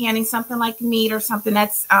when I'm canning something like meat or something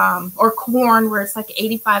that's or corn, where it's like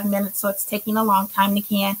 85 minutes, so it's taking a long time to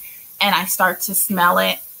can, and I start to smell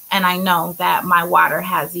it, and I know that my water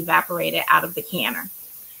has evaporated out of the canner.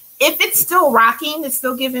 If it's still rocking, it's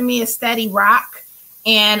still giving me a steady rock,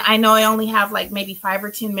 and I know I only have like maybe 5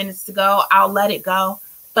 or 10 minutes to go, I'll let it go.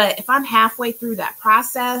 But if I'm halfway through that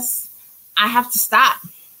process, I have to stop.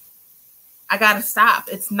 I got to stop.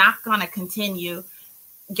 It's not going to continue.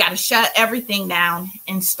 Got to shut everything down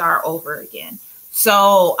and start over again.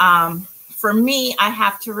 So for me, I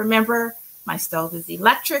have to remember my stove is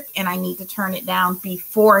electric and I need to turn it down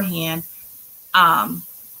beforehand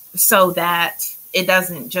so that it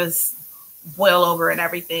doesn't just boil over and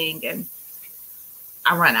everything and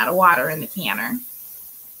I run out of water in the canner.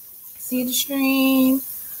 See the stream?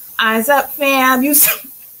 Eyes up, fam. You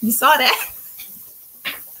saw that?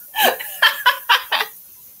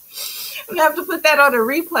 We have to put that on a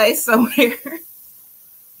replay somewhere.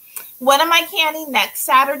 What am I canning next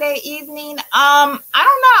Saturday evening? I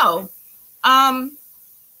don't know.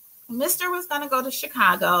 Mr. was going to go to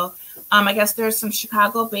Chicago. I guess there's some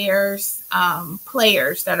Chicago Bears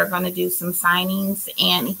players that are going to do some signings,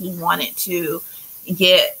 and he wanted to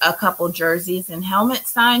get a couple jerseys and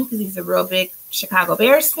helmets signed because he's a real big Chicago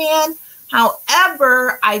Bears fan.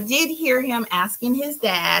 However, I did hear him asking his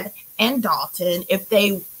dad and Dalton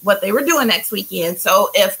what they were doing next weekend. So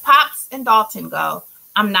if Pops and Dalton go,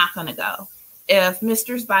 I'm not going to go. If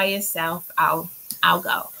Mr.'s by himself, I'll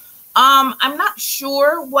go. I'm not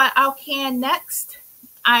sure what I'll can next.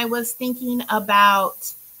 I was thinking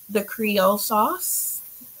about the Creole sauce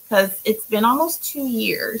because it's been almost 2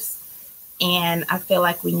 years and I feel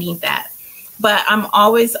like we need that. But I'm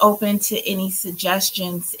always open to any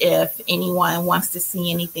suggestions if anyone wants to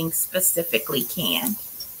see anything specifically canned.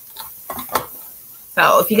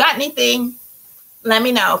 So if you got anything, let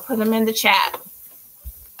me know. Put them in the chat.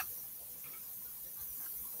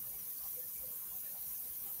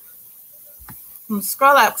 I'm gonna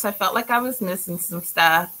scroll up because I felt like I was missing some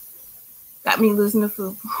stuff. Got me losing the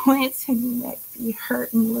food points and neck be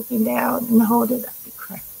hurting looking down and hold it up.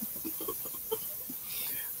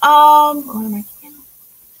 What am I canning?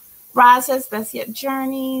 Roz says best yet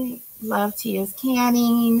journey. Love Tia's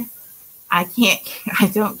canning. I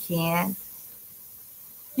don't can.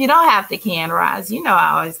 You don't have to can, Roz. You know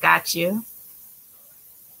I always got you.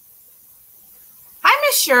 Hi,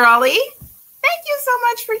 Miss Shirley. Thank you so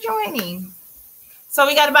much for joining. So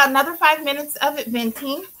we got about another 5 minutes of it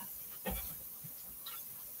venting.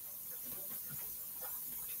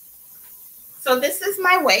 So this is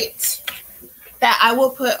my weight that I will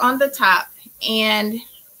put on the top. And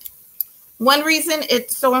one reason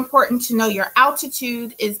it's so important to know your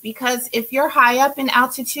altitude is because if you're high up in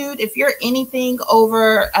altitude, if you're anything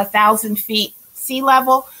over 1,000 feet sea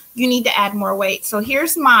level, you need to add more weight. So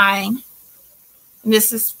here's mine. And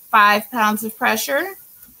this is 5 pounds of pressure.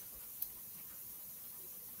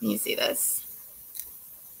 You see this?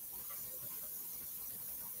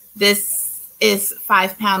 This is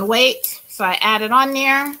 5-pound weight. So I add it on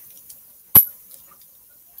there.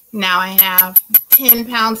 Now I have 10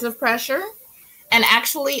 pounds of pressure. And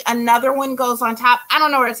actually another one goes on top. I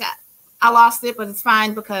don't know where it's at. I lost it, but it's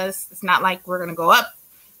fine because it's not like we're going to go up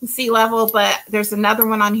sea level, but there's another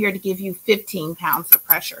one on here to give you 15 pounds of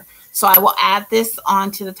pressure. So I will add this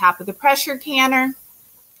onto the top of the pressure canner.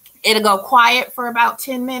 It'll go quiet for about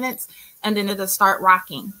 10 minutes and then it'll start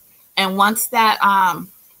rocking. And once that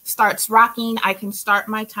starts rocking, I can start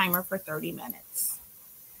my timer for 30 minutes.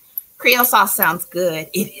 Creole sauce sounds good.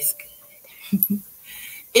 It is good.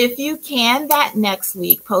 If you can that next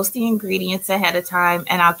week, post the ingredients ahead of time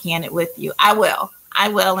and I'll can it with you. I will.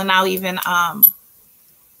 And I'll even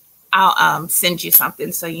send you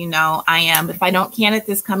something so you know I am. If I don't can it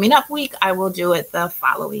this coming up week, I will do it the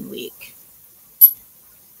following week.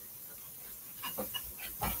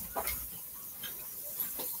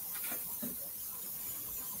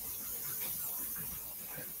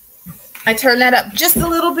 I turn that up just a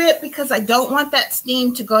little bit because I don't want that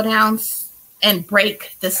steam to go down and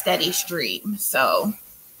break the steady stream. So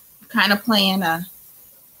kind of playing a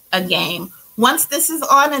game. Once this is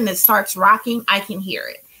on and it starts rocking, I can hear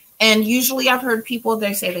it. And usually I've heard people,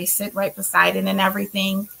 they say they sit right beside it and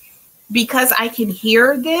everything. Because I can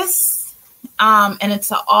hear this and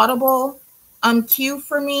it's an audible cue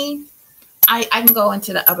for me, I can go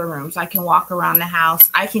into the other rooms. I can walk around the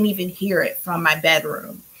house. I can even hear it from my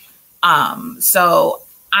bedroom. So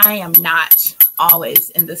I am not always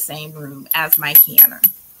in the same room as my canner.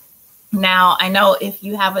 Now, I know if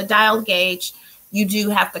you have a dial gauge, you do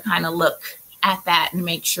have to kind of look at that and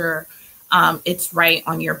make sure it's right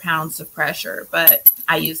on your pounds of pressure, but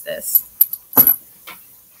I use this.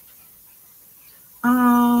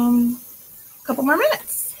 Couple more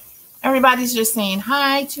minutes. Everybody's just saying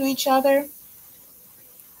hi to each other.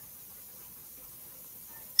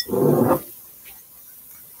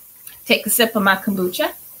 Take a sip of my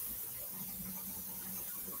kombucha.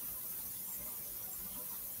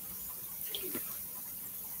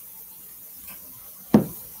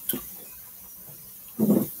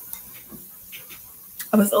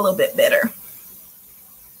 I was a little bit bitter.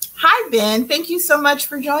 Hi, Ben. Thank you so much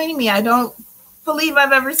for joining me. I don't believe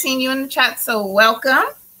I've ever seen you in the chat, so welcome.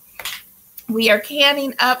 We are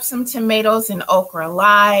canning up some tomatoes and okra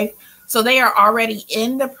live. So they are already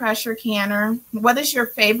in the pressure canner. What is your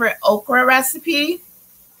favorite okra recipe?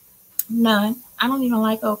 None. I don't even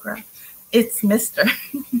like okra. It's Mr.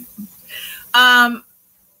 I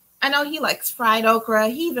know he likes fried okra.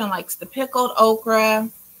 He even likes the pickled okra.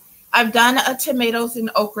 I've done a tomatoes and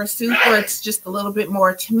okra soup where it's just a little bit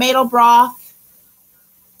more tomato broth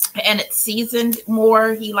and it's seasoned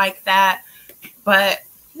more. He liked that, but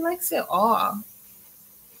he likes it all.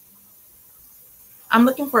 I'm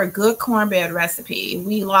looking for a good cornbread recipe.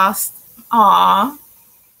 We lost. Aw.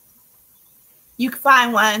 You can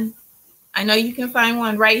find one. I know you can find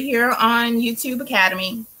one right here on YouTube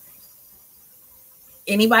Academy.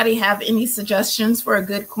 Anybody have any suggestions for a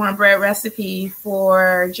good cornbread recipe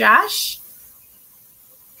for Josh?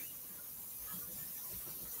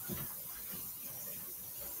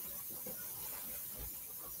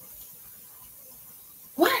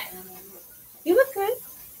 What? You look good.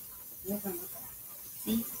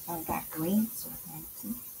 See, I got green.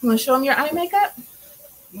 You want to show them your eye makeup?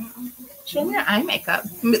 Yeah. Show them your eye makeup.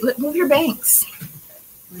 Move your bangs.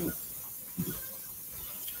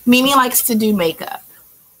 Mimi likes to do makeup.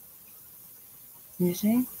 You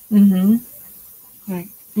see? Mm-hmm. Right.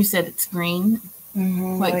 You said it's green.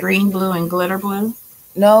 Mm-hmm. Like green, blue, and glitter blue?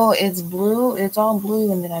 No, it's blue. It's all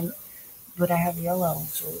blue, and then but I have yellow.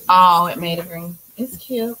 So Oh, it made it green. It's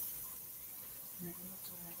cute.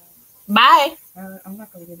 Bye. I'm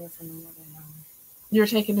not gonna get that from the other now. You're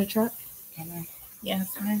taking the truck? Can I?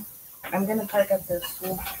 Yes, fine. I'm gonna park at the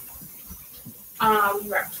school.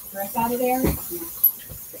 Right out of there.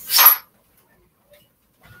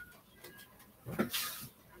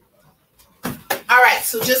 All right,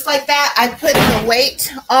 so just like that, I put the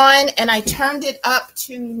weight on and I turned it up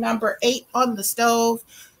to number 8 on the stove.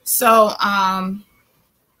 So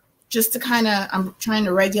just to kind of, I'm trying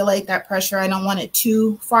to regulate that pressure. I don't want it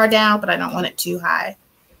too far down, but I don't want it too high.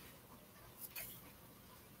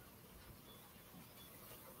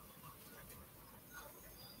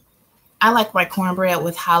 I like my cornbread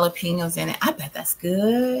with jalapenos in it. I bet that's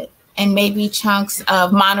good. And maybe chunks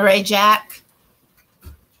of Monterey Jack.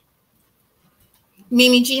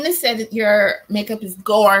 Mimi Gina said that your makeup is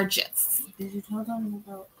gorgeous. Did you tell them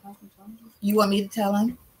about cosmetology? You want me to tell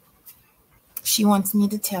him? she wants me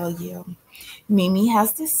to tell you. Mimi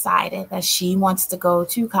has decided that she wants to go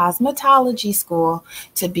to cosmetology school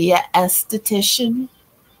to be an esthetician.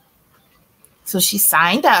 So she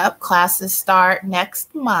signed up. Classes start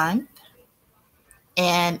next month.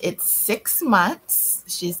 And it's 6 months.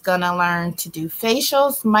 She's going to learn to do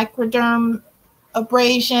facials, microderm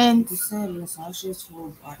abrasions. You said massages for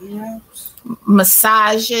body wraps?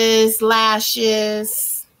 Massages,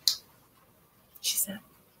 lashes. She said.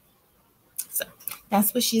 So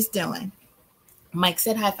that's what she's doing. Mike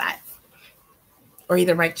said high five. Or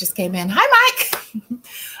either Mike just came in. Hi, Mike.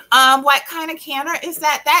 What kind of canner is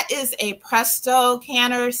that? That is a Presto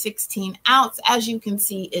canner, 16 ounce. As you can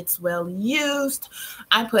see, it's well used.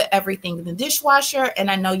 I put everything in the dishwasher,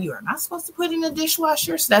 and I know you are not supposed to put in the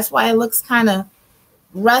dishwasher, so that's why it looks kind of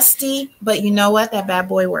rusty. But you know what? That bad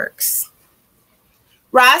boy works.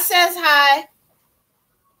 Roz says hi.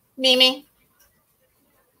 Mimi.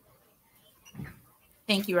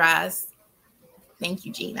 Thank you, Roz. Thank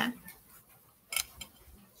you, Gina.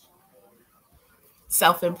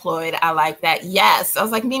 Self-employed. I like that. Yes. I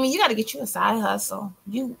was like, Mimi, you got to get you a side hustle.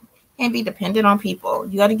 You can't be dependent on people.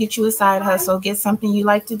 You got to get you a side hustle. Get something you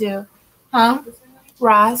like to do. Huh?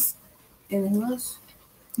 Roz? And who else?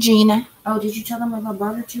 Gina. Oh, did you tell them about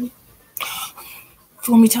barbecue? You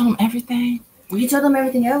want me to tell them everything? Will you tell them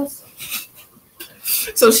everything else?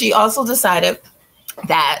 So she also decided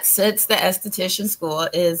that since the esthetician school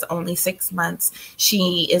is only 6 months,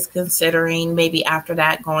 she is considering maybe after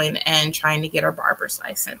that going and trying to get her barber's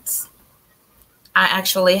license. I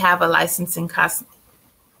actually have a license to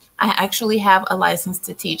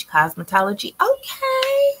teach cosmetology.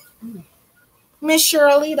 Okay. Miss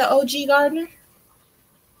Shirley, the OG gardener.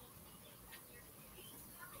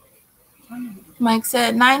 Mike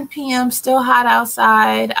said 9 p.m. still hot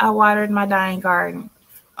outside. I watered my dying garden.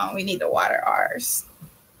 Oh, we need to water ours.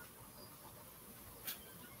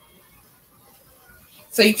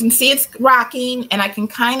 So you can see it's rocking, and I can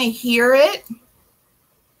kind of hear it.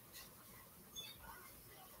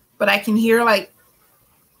 But I can hear, like,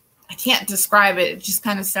 I can't describe it. It just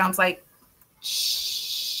kind of sounds like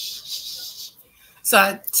shh.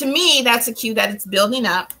 So to me, that's a cue that it's building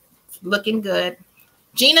up, looking good.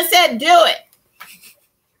 Gina said, do it.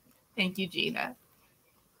 Thank you, Gina.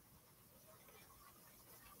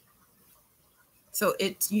 So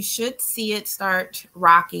you should see it start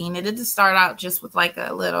rocking. It did start out just with like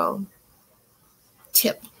a little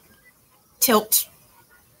tilt.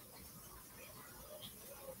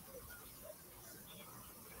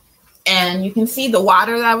 And you can see the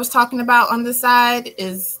water that I was talking about on the side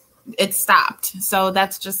it stopped. So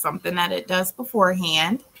that's just something that it does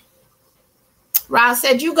beforehand. Roz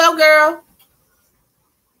said, you go, girl.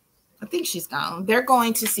 I think she's gone. They're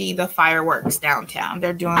going to see the fireworks downtown.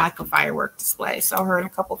 They're doing like a firework display. So her and a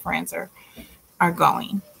couple friends are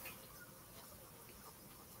going.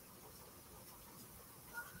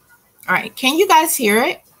 All right. Can you guys hear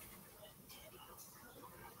it?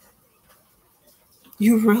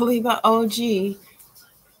 You really the OG.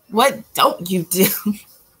 What don't you do?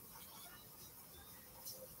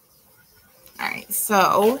 All right.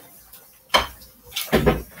 So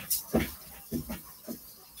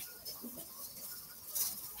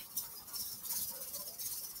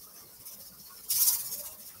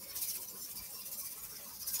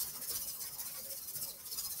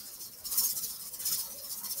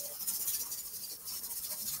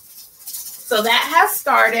So that has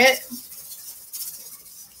started.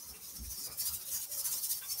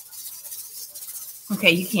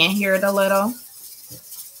 Okay, you can't hear it a little.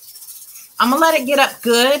 I'm going to let it get up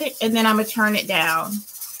good, and then I'm going to turn it down.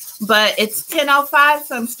 But it's 10:05,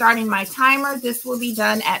 so I'm starting my timer. This will be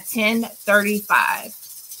done at 10:35.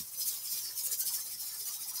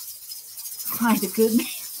 Find a good man.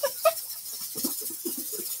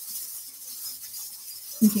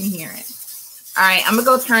 You can hear it. All right, I'm going to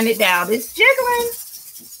go turn it down. It's jiggling.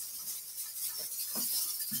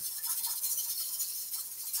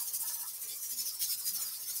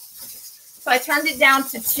 So I turned it down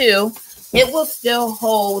to 2. It will still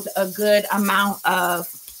hold a good amount of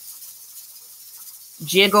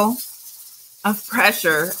jiggle, of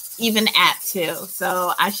pressure, even at 2.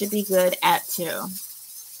 So I should be good at 2.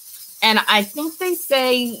 And I think they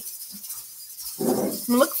say,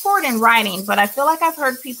 look for it in writing, but I feel like I've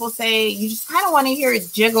heard people say you just kind of want to hear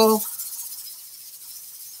it jiggle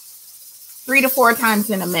 3 to 4 times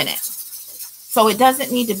in a minute. So it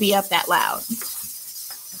doesn't need to be up that loud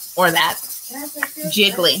or that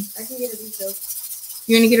jiggly. I can get a refill.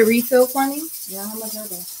 You're going to get a refill for me? Yeah, how much are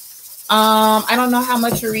they? I don't know how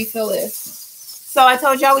much your refill is. So I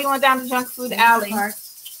told y'all we went down to Junk Food Alley.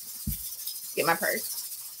 Get my purse.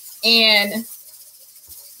 And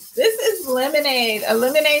This is lemonade, a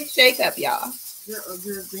lemonade shake-up, y'all. Your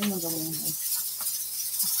green one's on there.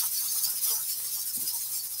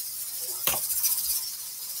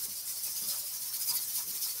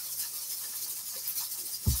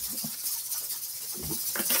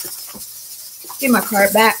 Get my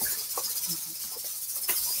card back.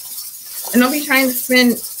 And don't be trying to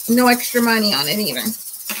spend no extra money on it either.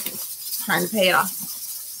 Trying to pay it off.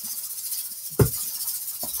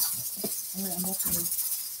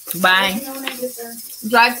 Bye.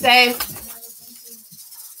 Drive safe.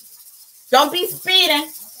 Don't be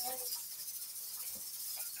speeding.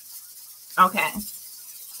 Okay.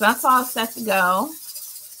 So that's all set to go.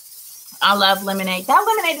 I love lemonade. That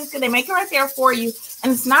lemonade is good. They make it right there for you.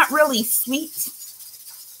 And it's not really sweet.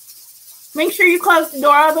 Make sure you close the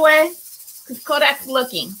door all the way. Because Kodak's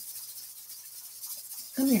looking.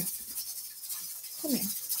 Come here. Come here.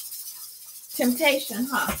 Temptation,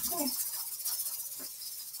 huh? Come here.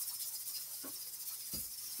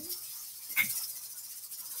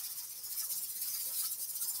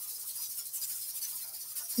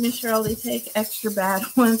 Miss Shirley, take extra bad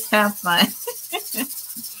ones. Have fun.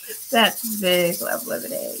 That's big, love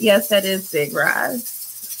lemonade. Yes, that is big,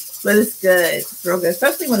 Roz. But it's good. It's real good,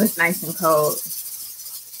 especially when it's nice and cold.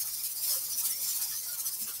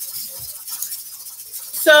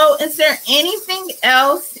 So is there anything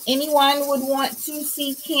else anyone would want to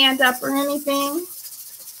see canned up or anything?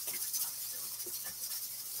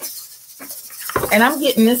 And I'm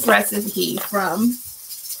getting this recipe from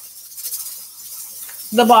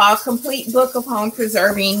the Ball Complete Book of Home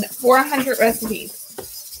Preserving 400 Recipes.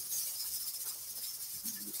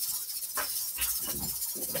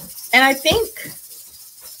 And I think,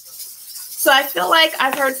 so I feel like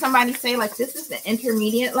I've heard somebody say like this is the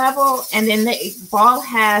intermediate level, and then the Ball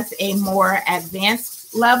has a more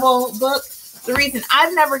advanced level book. The reason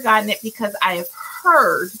I've never gotten it because I have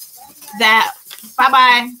heard that,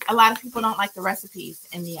 bye-bye, a lot of people don't like the recipes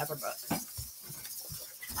in the other books.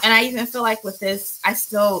 And I even feel like with this, I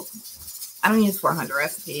don't use 400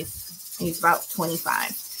 recipes. I use about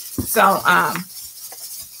 25. So,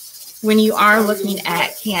 when you are looking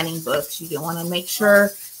at canning books, you do want to make sure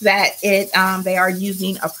that they are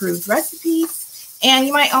using approved recipes. And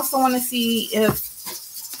you might also want to see if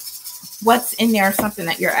what's in there is something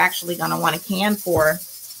that you're actually going to want to can for.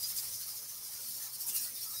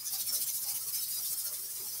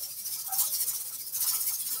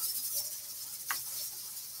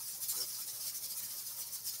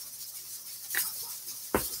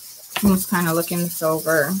 I'm just kind of looking this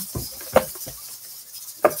over.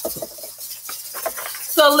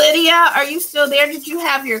 So Lydia, are you still there? Did you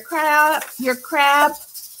have your crab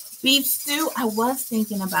beef stew? I was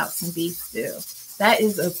thinking about some beef stew. That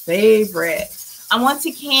is a favorite. I want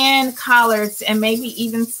to can collards and maybe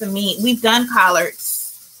even some meat. We've done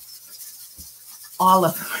collards. All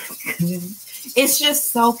of them. It's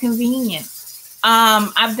just so convenient.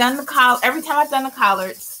 I've done every time I've done the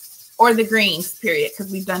collards or the greens, period, because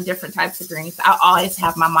we've done different types of greens. I always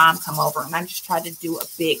have my mom come over, and I just try to do a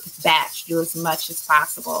big batch, do as much as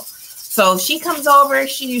possible. So she comes over,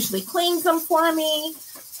 she usually cleans them for me.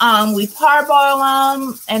 We parboil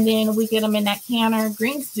them, and then we get them in that canner.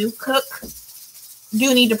 Greens do cook.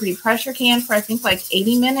 Do need to pre-pressure can for, I think, like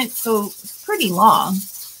 80 minutes, so it's pretty long.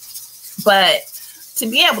 But to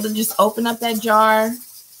be able to just open up that jar,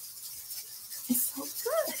 it's so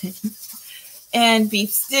good. And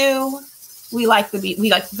beef stew, we like the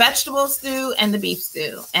vegetable stew and the beef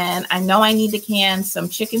stew. And I know I need to can some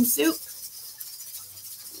chicken soup,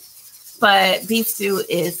 but beef stew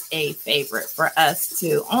is a favorite for us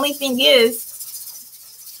too. Only thing is,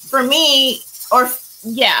 for me,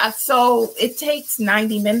 so it takes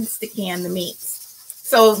 90 minutes to can the meats.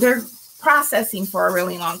 So they're processing for a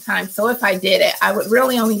really long time. So if I did it, I would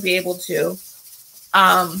really only be able to,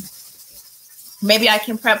 maybe I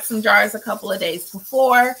can prep some jars a couple of days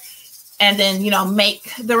before and then,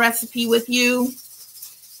 make the recipe with you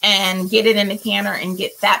and get it in the canner and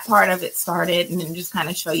get that part of it started and then just kind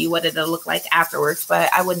of show you what it'll look like afterwards. But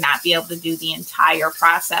I would not be able to do the entire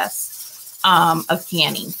process of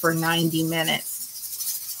canning for 90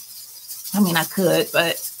 minutes. I mean, I could,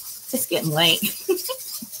 but it's getting late.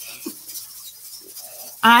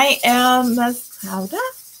 I am Mesclada.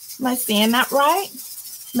 Am I saying that right?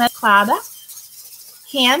 Mesclada.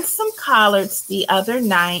 Canned some collards the other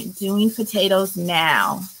night doing potatoes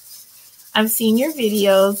now. I've seen your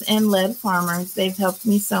videos and led farmers. They've helped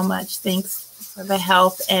me so much. Thanks for the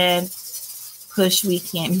help and push. We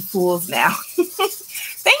can't be fools now.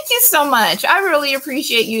 Thank you so much. I really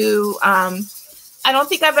appreciate you I don't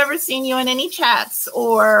think I've ever seen you in any chats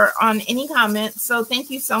or on any comments. So thank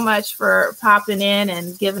you so much for popping in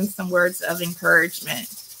and giving some words of encouragement.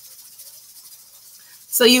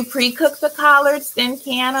 So you pre-cook the collards, then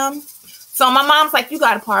can them. So my mom's like, you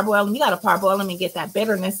got to parboil them. You got to parboil them and get that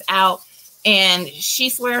bitterness out. And she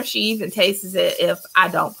swears she even tastes it if I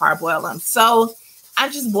don't parboil them. So I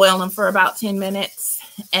just boil them for about 10 minutes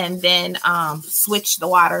and then switch the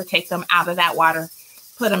water, take them out of that water,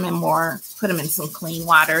 put them in some clean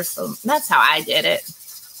water. So that's how I did it.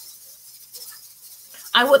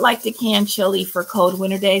 I would like to can chili for cold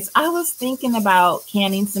winter days. I was thinking about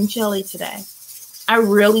canning some chili today. I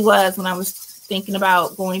really was when I was thinking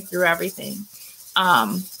about going through everything.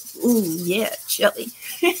 Ooh, yeah, chili.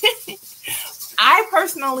 I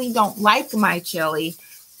personally don't like my chili,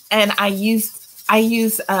 and I use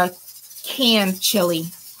a canned chili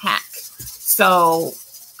hack. So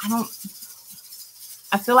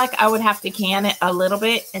I feel like I would have to can it a little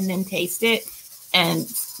bit and then taste it and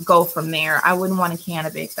go from there. I wouldn't want to can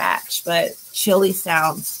a big batch, but chili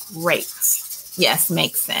sounds great. Yes,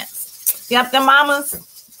 makes sense. Yep, the mamas,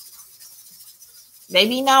 they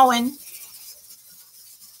be knowing.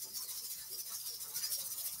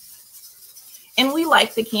 And we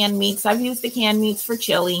like the canned meats. I've used the canned meats for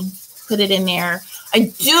chili, put it in there.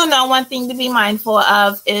 I do know one thing to be mindful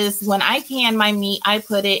of is when I can my meat, I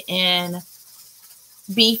put it in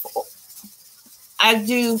beef. I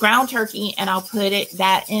do ground turkey and I'll put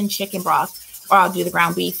that in chicken broth, or I'll do the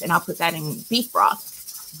ground beef and I'll put that in beef broth.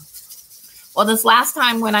 Well, this last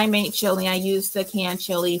time when I made chili, I used the canned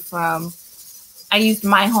chili I used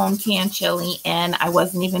my home canned chili, and I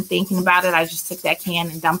wasn't even thinking about it. I just took that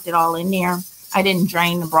can and dumped it all in there. I didn't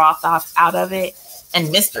drain the broth out of it.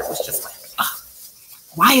 And Mister was just like, oh,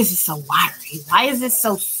 why is it so watery? Why is it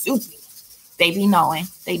so soupy? They be knowing.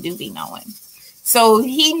 They do be knowing. So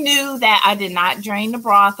he knew that I did not drain the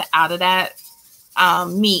broth out of that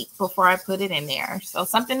meat before I put it in there. So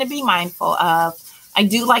something to be mindful of. I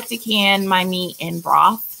do like to can my meat in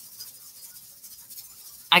broth.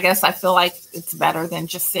 I guess I feel like it's better than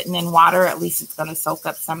just sitting in water. At least it's going to soak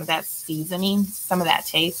up some of that seasoning, some of that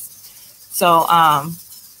taste. So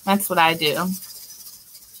that's what I do.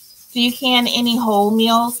 Do you can any whole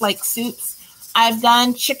meals like soups? I've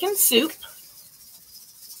done chicken soup.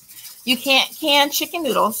 You can't can chicken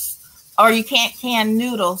noodles, or you can't can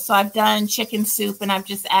noodles. So I've done chicken soup and I've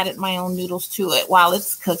just added my own noodles to it while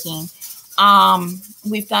it's cooking.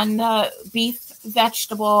 We've done the beef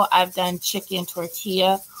vegetable. I've done chicken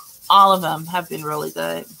tortilla. All of them have been really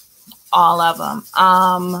good. All of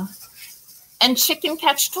them. And chicken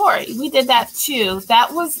cacciatore. We did that too.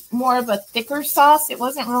 That was more of a thicker sauce. It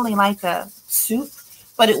wasn't really like a soup,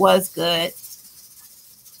 but it was good.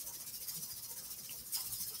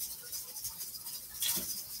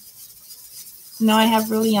 No, I have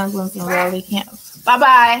really young ones and rarely can't.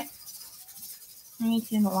 Bye-bye. I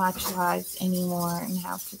can't watch lives anymore and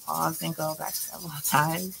have to pause and go back several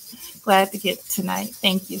times. Glad to get tonight.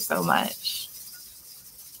 Thank you so much.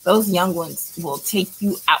 Those young ones will take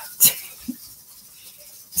you out.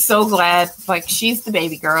 So glad. Like, she's the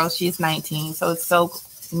baby girl. She's 19. So it's so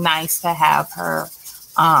nice to have her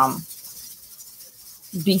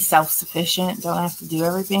be self-sufficient. Don't have to do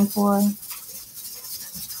everything for her.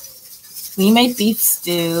 We made beef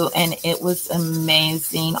stew and it was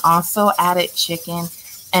amazing. Also added chicken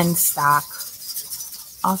and stock.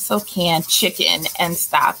 Also canned chicken and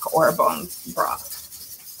stock or bone broth.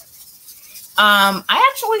 I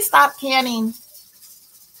actually stopped canning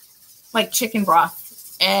like chicken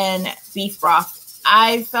broth and beef broth.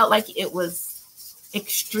 I felt like it was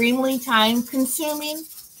extremely time consuming.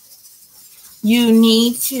 You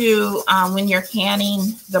need to, when you're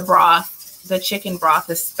canning the broth, the chicken broth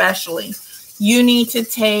especially, you need to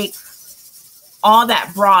take all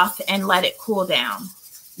that broth and let it cool down.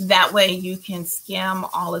 That way you can skim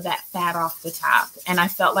all of that fat off the top. And I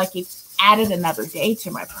felt like it added another day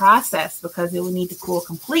to my process because it would need to cool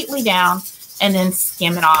completely down and then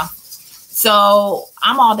skim it off. So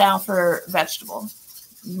I'm all down for vegetable.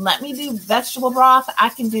 Let me do vegetable broth. I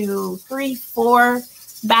can do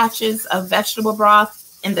 3-4 batches of vegetable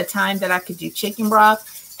broth in the time that I could do chicken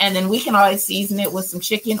broth. And then we can always season it with some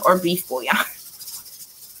chicken or beef bouillon.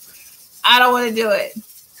 I don't want to do it.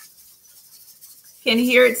 Can you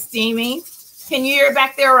hear it steaming? Can you hear it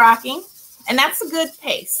back there rocking? And that's a good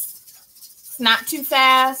pace. It's not too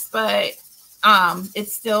fast, but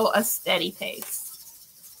it's still a steady pace.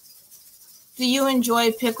 Do you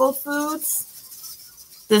enjoy pickled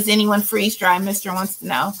foods? Does anyone freeze dry? Mr. wants to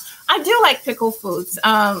know. I do like pickled foods.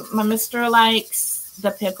 My Mr. likes the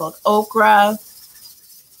pickled okra.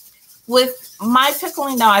 With my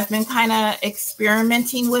pickling, though, I've been kind of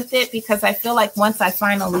experimenting with it because I feel like once I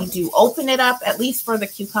finally do open it up, at least for the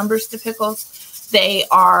cucumbers to pickle, they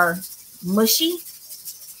are mushy.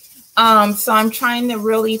 So I'm trying to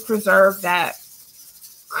really preserve that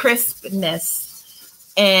crispness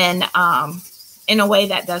and in a way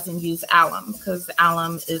that doesn't use alum, because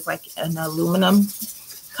alum is like an aluminum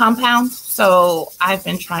compound. So I've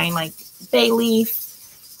been trying like bay leaf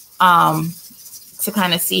to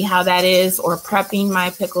kind of see how that is, or prepping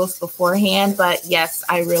my pickles beforehand. But yes,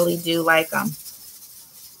 I really do like them.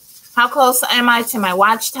 How close am I to my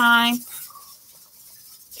watch time?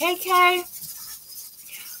 KK,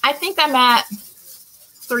 I think I'm at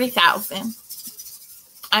 3,000.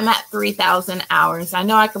 I'm at 3,000 hours. I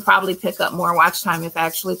know I could probably pick up more watch time if I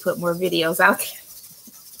actually put more videos out there.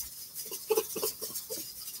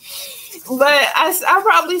 But I'll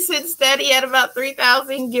probably sit steady at about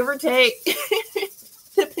 3,000, give or take,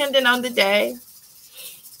 depending on the day.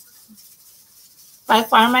 By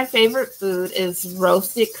far, my favorite food is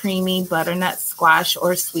roasted creamy butternut squash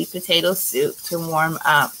or sweet potato soup to warm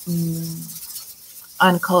up.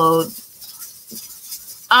 Uncode.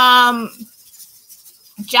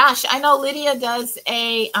 Josh, I know Lydia does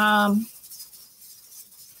a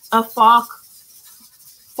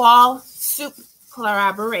fall soup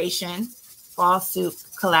collaboration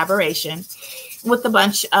with a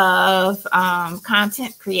bunch of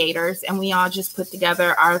content creators, and we all just put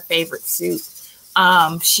together our favorite soup.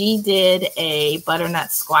 She did a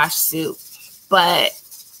butternut squash soup, but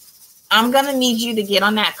I'm gonna need you to get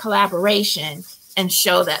on that collaboration and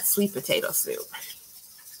show that sweet potato soup.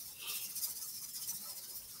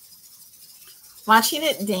 Watching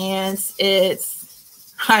it dance,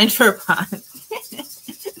 it's hydroponic.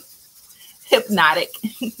 Hypnotic.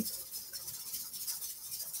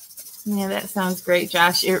 Yeah, that sounds great,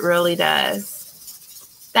 Josh. It really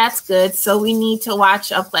does. That's good. So we need to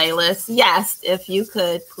watch a playlist. Yes, if you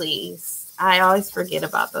could, please. I always forget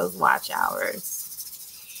about those watch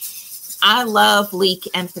hours. I love leek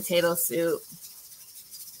and potato soup.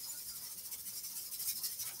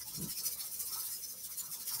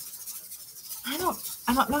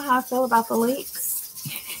 I don't know how I feel about the leeks.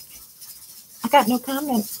 I got no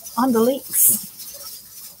comment on the leeks.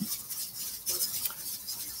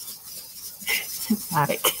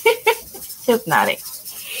 Hypnotic. Hypnotic.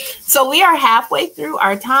 So we are halfway through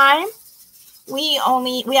our time. We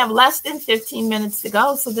have less than 15 minutes to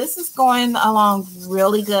go. So this is going along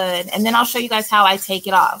really good. And then I'll show you guys how I take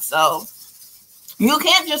it off. So you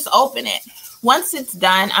can't just open it. Once it's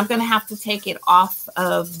done, I'm going to have to take it off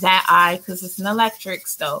of that eye because it's an electric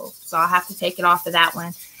stove. So I'll have to take it off of that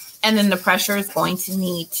one. And then the pressure is going to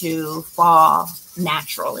need to fall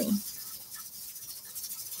naturally.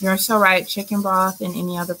 You're so right. Chicken broth and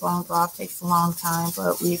any other bone broth takes a long time,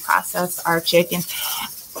 but we process our chicken.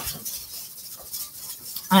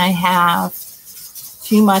 I have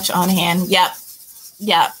too much on hand. Yep.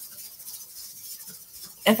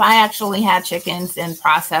 If I actually had chickens and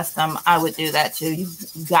processed them, I would do that too.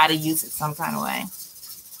 You've got to use it some kind of way.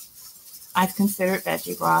 I've considered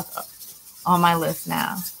veggie broth on my list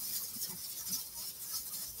now.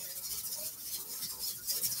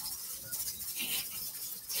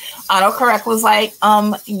 Autocorrect was like,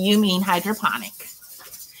 you mean hydroponic.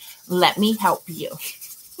 Let me help you.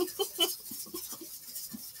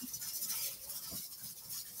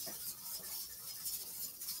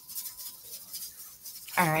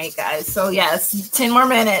 All right, guys. So yes, 10 more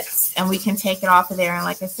minutes and we can take it off of there. And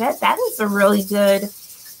like I said, that is a really good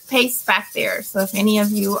paste back there. So if any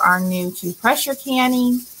of you are new to pressure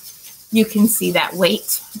canning, you can see that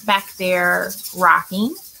weight back there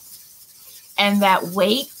rocking. And that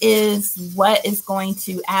weight is what is going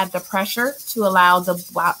to add the pressure to allow the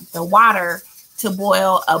water to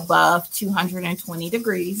boil above 220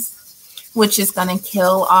 degrees. Which is going to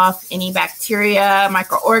kill off any bacteria,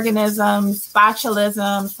 microorganisms,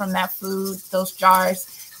 botulisms from that food, those jars,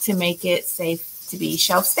 to make it safe to be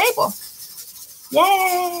shelf stable.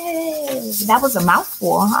 Yay! That was a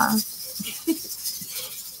mouthful, huh?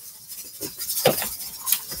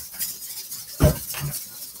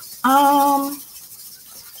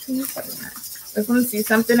 Let's want to see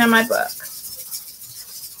something in my book.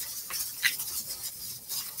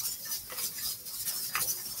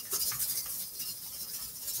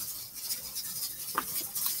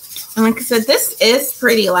 And like I said, this is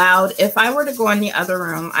pretty loud. If I were to go in the other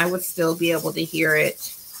room, I would still be able to hear it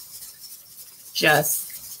just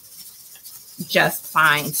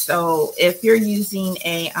fine. So if you're using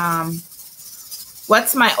a,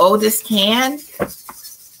 what's my oldest can?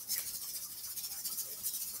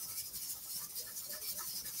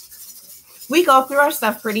 we go through our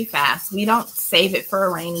stuff pretty fast. We don't save it for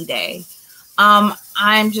a rainy day.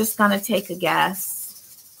 I'm just going to take a guess.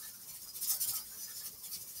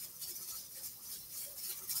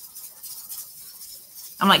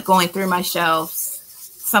 I'm like going through my shelves.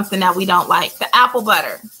 Something that we don't like. The apple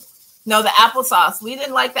butter. No, the applesauce. We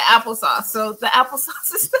didn't like the applesauce. So the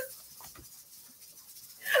applesauce is the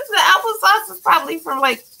applesauce is probably from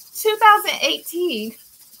like 2018.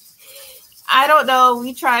 I don't know.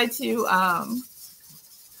 We tried to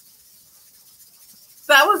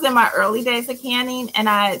that was in my early days of canning, and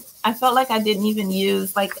I felt like I didn't even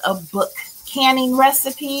use like a book canning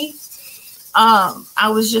recipe.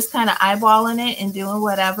 I was just kind of eyeballing it and doing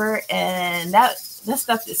whatever, and that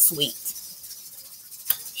stuff is sweet.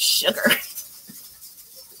 Sugar.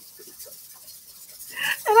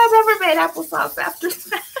 And I've never made applesauce after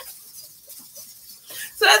that.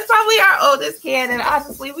 So that's probably our oldest can, and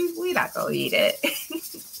honestly, we not gonna eat it.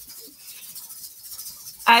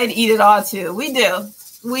 I'd eat it all too. We do.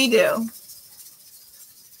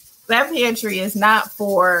 That pantry is not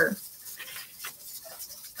for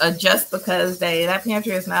a just because day. That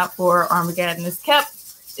pantry is not for Armageddon. It's kept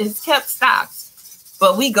stocked,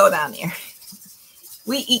 but we go down there.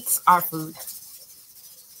 We eat our food.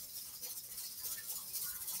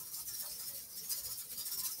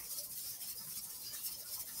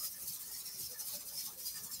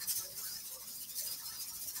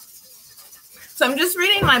 So I'm just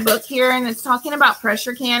reading my book here, and it's talking about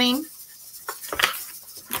pressure canning.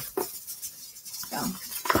 So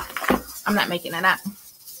I'm not making it up. It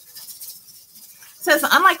says,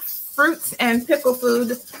 unlike fruits and pickle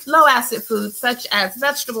food, low acid foods such as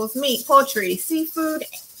vegetables, meat, poultry, seafood,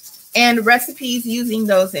 and recipes using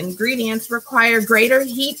those ingredients require greater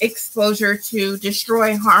heat exposure to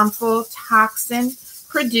destroy harmful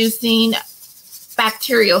toxin-producing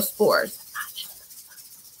bacterial spores.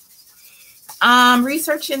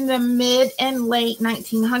 Research in the mid and late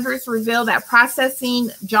 1900s revealed that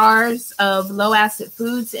processing jars of low-acid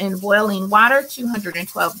foods in boiling water,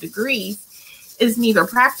 212 degrees, is neither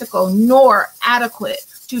practical nor adequate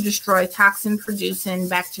to destroy toxin-producing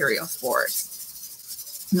bacterial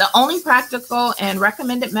spores. The only practical and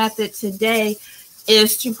recommended method today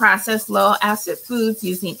is to process low-acid foods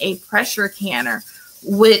using a pressure canner,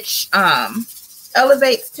 which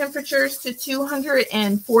elevates temperatures to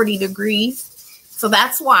 240 degrees. So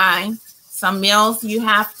that's why some meals you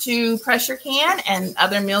have to pressure can and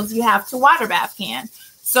other meals you have to water bath can.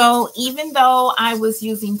 So even though I was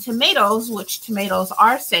using tomatoes, which tomatoes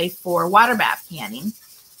are safe for water bath canning,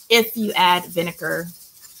 if you add vinegar,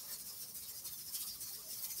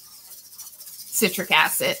 citric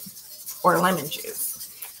acid, or lemon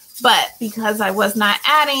juice. But because I was not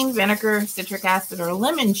adding vinegar, citric acid, or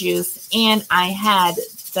lemon juice, and I had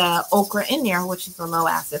the okra in there, which is a low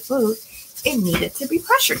acid food, it needed to be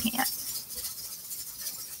pressure canned.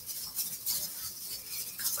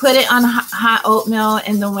 Put it on hot oatmeal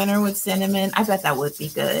in the winter with cinnamon. I bet that would be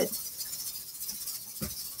good.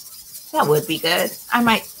 That would be good. I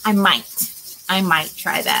might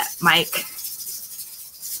try that, Mike.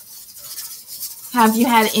 Have you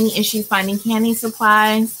had any issue finding canning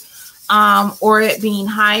supplies or it being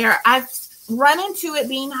higher? I've run into it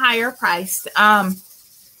being higher priced.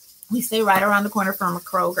 We stay right around the corner from a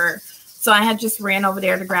Kroger. So I had just ran over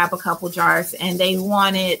there to grab a couple jars, and they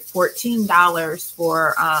wanted $14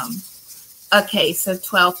 for a case, a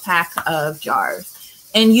 12-pack of jars.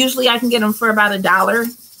 And usually I can get them for about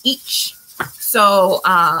 $1 each. So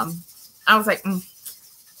I was like,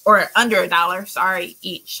 or under $1, sorry,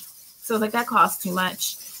 each. So like that costs too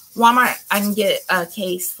much. Walmart, I can get a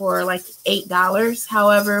case for like $8.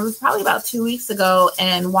 However, it was probably about 2 weeks ago,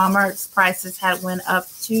 and Walmart's prices had went up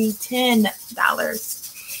to $10.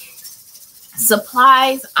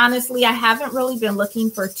 Supplies, honestly, I haven't really been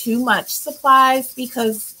looking for too much supplies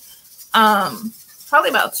because probably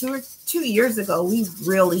about two years ago, we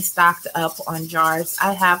really stocked up on jars.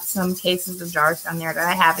 I have some cases of jars down there that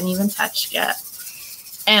I haven't even touched yet.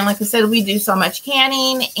 And like I said, we do so much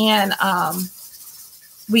canning, and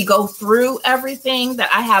we go through everything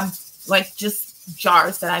that I have, like just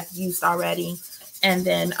jars that I've used already. And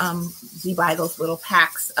then we buy those little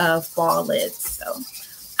packs of ball lids. So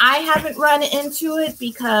I haven't run into it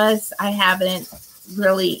because I haven't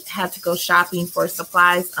really had to go shopping for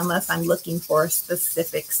supplies unless I'm looking for a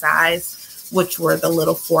specific size, which were the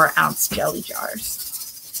little 4-ounce jelly jars.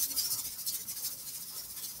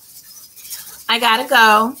 I gotta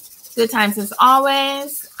go. Good times as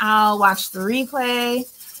always. I'll watch the replay.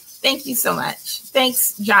 Thank you so much.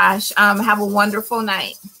 Thanks, Josh. Have a wonderful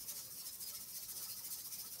night.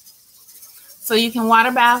 So you can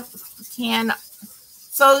water bath can.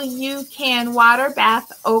 So you can water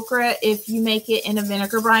bath okra if you make it in a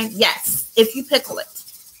vinegar brine. Yes, if you pickle it.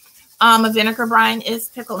 A vinegar brine is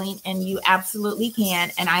pickling, and you absolutely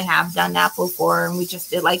can. And I have done that before, and we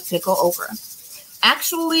just did like pickle okra.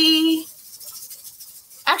 Actually,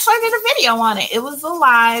 I did a video on it. It was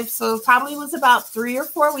alive, so it probably was about 3 or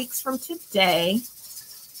 4 weeks from today.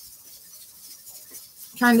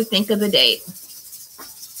 I'm trying to think of the date.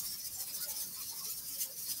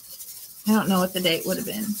 I don't know what the date would have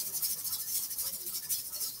been.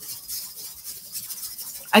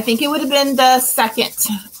 I think it would have been the 2nd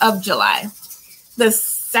of July. The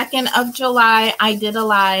 2nd of July, I did a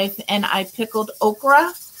live, and I pickled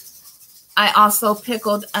okra. I also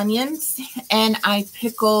pickled onions, and I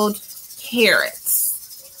pickled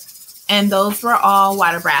carrots. And those were all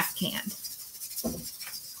water bath canned.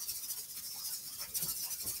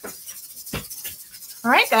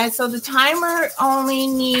 All right, guys, so the timer only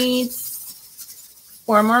needs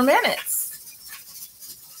 4 more minutes.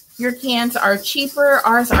 Your cans are cheaper.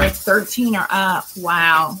 Ours are 13 or up.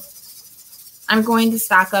 Wow. I'm going to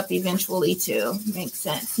stock up eventually too. Makes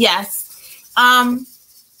sense. Yes.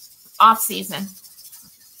 Off season.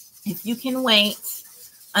 If you can wait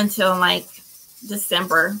until like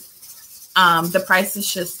December, the prices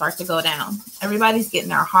should start to go down. Everybody's getting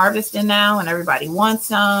their harvest in now, and everybody wants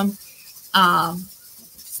some.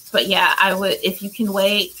 But yeah, I would, if you can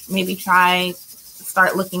wait, maybe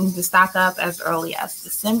start looking to stock up as early as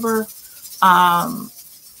December.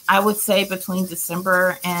 I would say between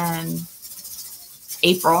December and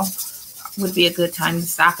April would be a good time to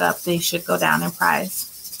stock up. They should go down in price.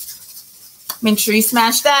 Make sure you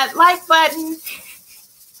smash that like button.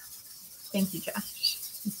 Thank you, Josh.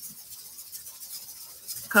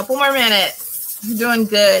 A couple more minutes. You're doing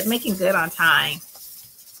good. Making good on time.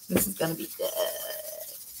 This is going to be good.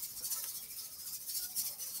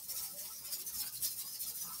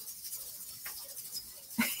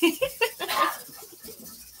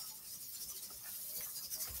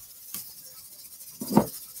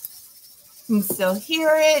 You can still hear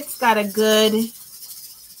it. It's got a good,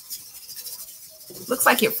 looks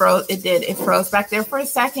like it froze. It did. It froze back there for a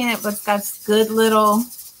second, but it's got a good little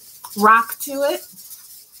rock to it.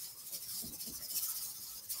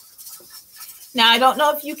 Now, I don't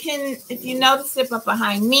know if you notice it, but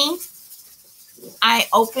behind me, I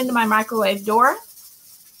opened my microwave door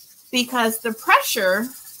because the pressure,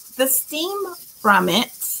 the steam from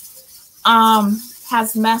it,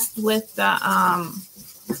 has messed with the,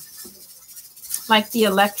 like the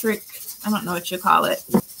electric, I don't know what you call it.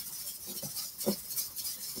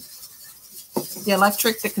 The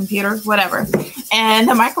electric, the computer, whatever. And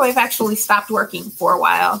the microwave actually stopped working for a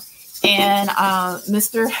while. And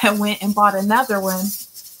Mr. went and bought another one,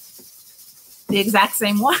 the exact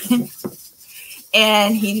same one.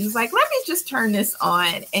 And he was like, let me just turn this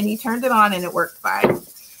on. And he turned it on and it worked fine.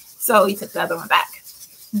 So he took the other one back.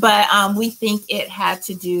 But we think it had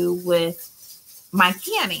to do with my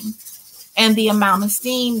canning and the amount of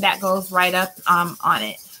steam that goes right up on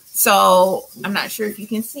it. So I'm not sure if you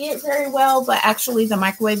can see it very well, but actually the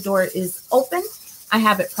microwave door is open. I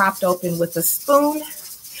have it propped open with a spoon.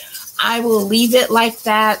 I will leave it like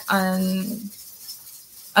that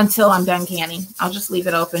until I'm done canning. I'll just leave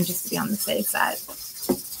it open just to be on the safe side.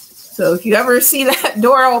 So if you ever see that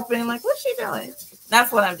door open, like, what's she doing?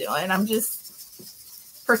 That's what I'm doing. I'm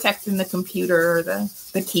just protecting the computer or the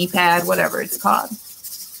keypad, whatever it's called.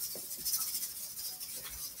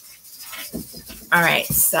 All right,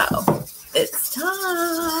 so it's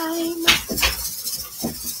time.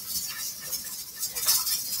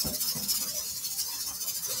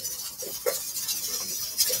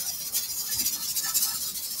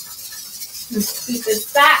 Let's keep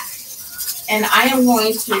this back, and I am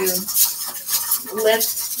going to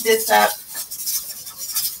lift this up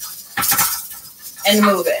and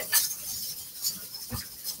move it.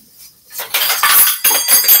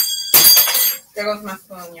 There goes my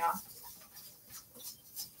spoon, y'all.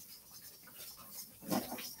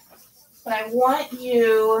 But I want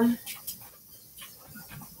you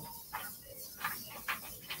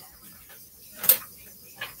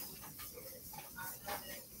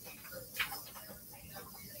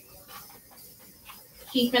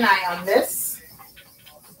keep an eye on this.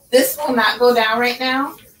 This will not go down right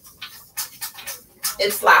now.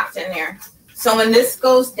 It's locked in there. So when this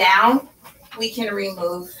goes down, we can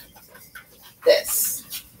remove this.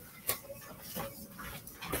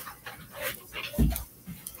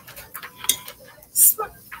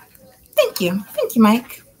 Thank you. Thank you,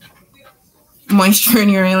 Mike. Moisture in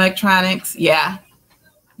your electronics. Yeah.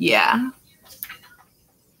 Yeah.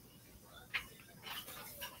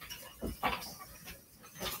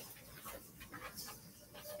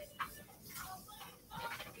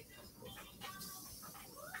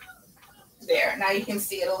 Now you can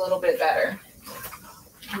see it a little bit better.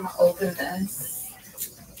 I'm gonna open this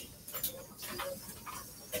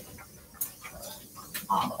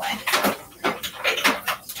all the way.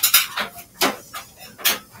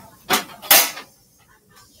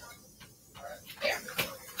 There.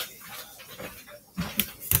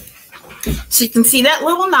 So you can see that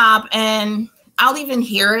little knob, and I'll even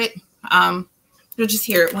hear it. You'll just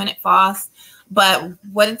hear it when it falls. But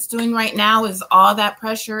what it's doing right now is all that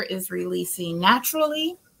pressure is releasing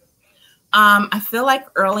naturally. I feel like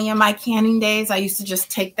early in my canning days, I used to just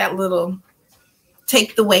take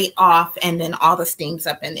the weight off and then all the steam's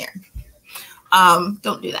up in there.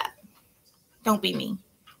 Don't do that. Don't be me.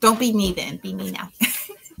 Don't be me then. Be me now.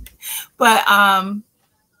 But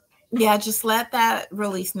yeah, just let that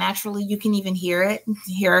release naturally. You can even hear it,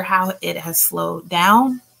 hear how it has slowed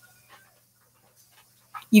down.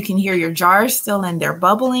 You can hear your jars still in there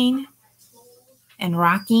bubbling and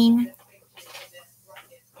rocking.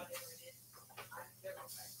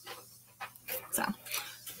 So,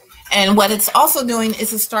 and what it's also doing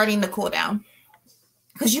is it's starting to cool down,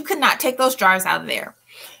 because you could not take those jars out of there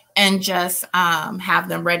and just have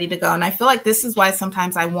them ready to go. And I feel like this is why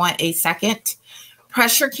sometimes I want a second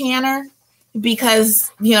pressure canner,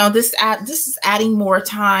 because, you know, this is adding more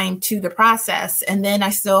time to the process. And then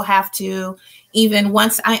I still have to, even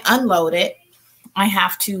once I unload it, I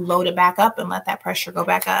have to load it back up and let that pressure go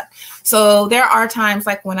back up. So there are times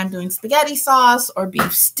like when I'm doing spaghetti sauce or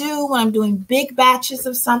beef stew, when I'm doing big batches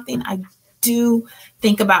of something, I do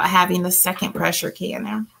think about having the second pressure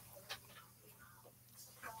canner.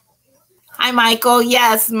 Hi, Michael.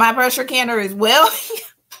 Yes, my pressure canner is well.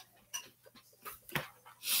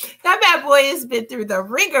 That bad boy has been through the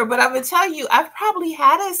ringer, but I'm going to tell you, I've probably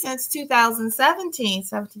had it since 2017,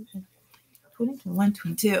 21,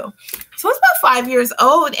 22. So it's about 5 years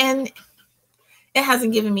old, and it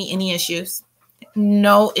hasn't given me any issues.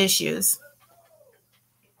 No issues.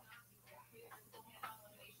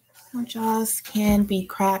 Jaws can be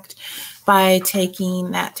cracked by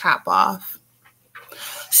taking that top off.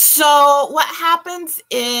 So what happens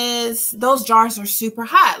is those jars are super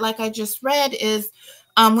hot. Like I just read is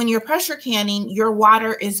when you're pressure canning, your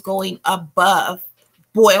water is going above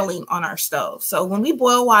boiling on our stove. So when we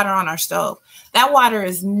boil water on our stove, that water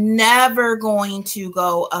is never going to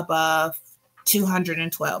go above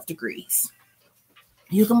 212 degrees.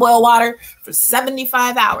 You can boil water for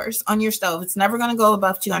 75 hours on your stove. It's never going to go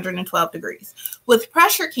above 212 degrees. With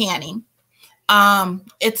pressure canning,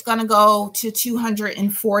 it's going to go to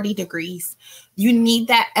 240 degrees. You need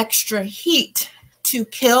that extra heat to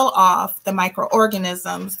kill off the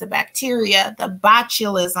microorganisms, the bacteria, the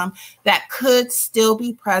botulism that could still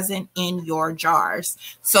be present in your jars.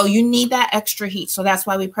 So you need that extra heat. So that's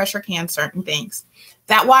why we pressure can certain things.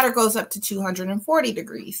 That water goes up to 240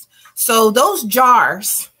 degrees. So those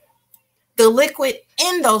jars, the liquid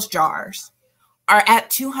in those jars are at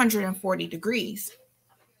 240 degrees.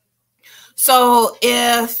 So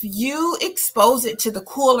if you expose it to the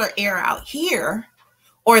cooler air out here,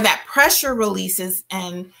 or that pressure releases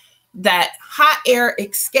and that hot air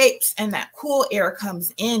escapes and that cool air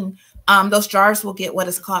comes in, those jars will get what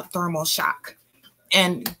is called thermal shock.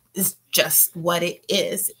 And it's just what it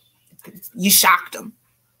is. You shocked them.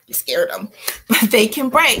 You scared them. But they can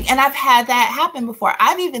break. And I've had that happen before.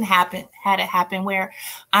 I've even had it happen where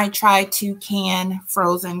I tried to can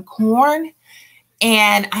frozen corn,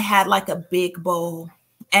 and I had like a big bowl.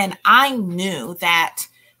 And I knew that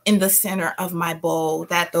in the center of my bowl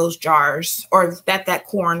that those jars, or that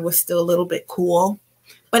corn was still a little bit cool,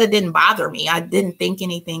 but it didn't bother me. I didn't think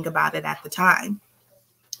anything about it at the time.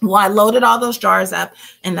 Well, I loaded all those jars up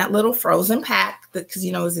in that little frozen pack because,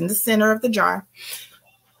 you know, it was in the center of the jar.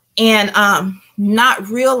 And not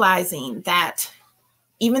realizing that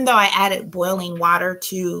even though I added boiling water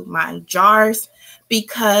to my jars,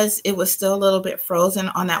 because it was still a little bit frozen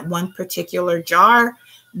on that one particular jar,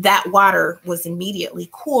 that water was immediately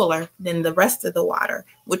cooler than the rest of the water,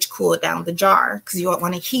 which cooled down the jar, because you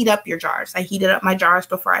want to heat up your jars. I heated up my jars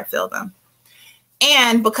before I filled them.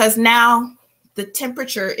 And because now the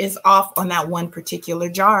temperature is off on that one particular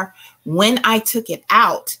jar, when I took it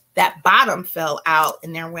out, that bottom fell out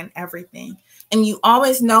and there went everything. And you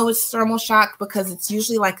always know it's thermal shock because it's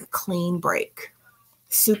usually like a clean break,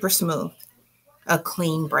 super smooth. A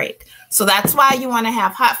clean break. So that's why you want to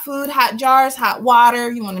have hot food, hot jars, hot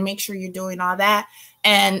water. You want to make sure you're doing all that.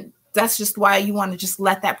 And that's just why you want to just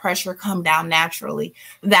let that pressure come down naturally.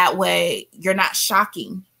 That way you're not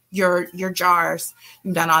shocking your jars.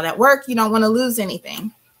 You've done all that work. You don't want to lose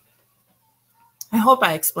anything. I hope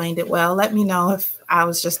I explained it well. Let me know if I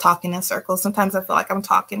was just talking in circles. Sometimes I feel like I'm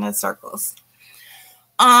talking in circles.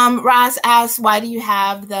 Roz asks, why do you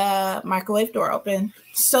have the microwave door open?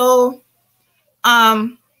 So,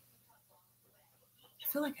 I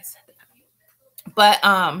feel like I said that. But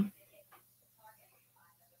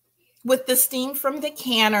with the steam from the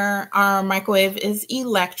canner, our microwave is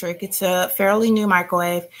electric. It's a fairly new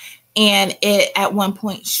microwave, and it at one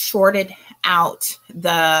point shorted out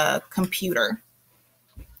the computer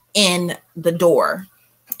in the door,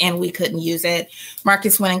 and we couldn't use it.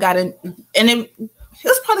 Marcus went and got it, and it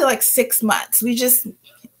was probably like 6 months. We just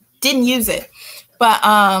didn't use it. But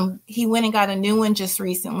he went and got a new one just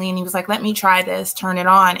recently, and he was like, let me try this, turn it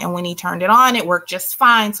on. And when he turned it on, it worked just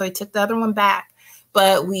fine. So he took the other one back.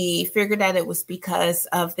 But we figured that it was because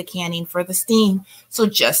of the canning for the steam. So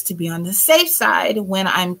just to be on the safe side, when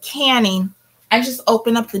I'm canning, I just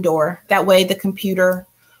open up the door. That way the computer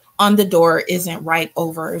on the door isn't right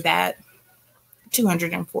over that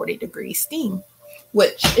 240 degree steam,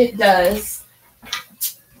 which it does.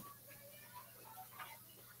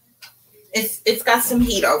 It's got some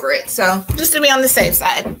heat over it. So just to be on the safe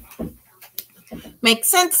side. Makes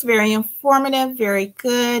sense. Very informative. Very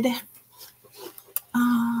good.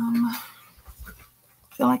 I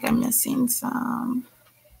feel like I'm missing some.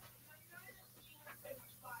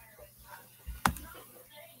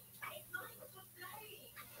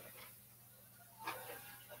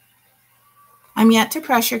 I'm yet to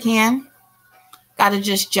pressure can. Got to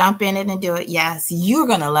just jump in it and do it. Yes, you're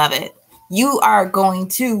going to love it. You are going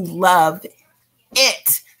to love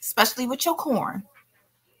it, especially with your corn.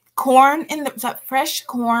 Corn in the fresh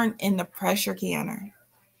corn in the pressure canner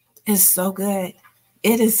is so good.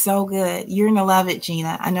 It is so good. You're going to love it,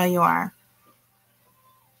 Gina. I know you are.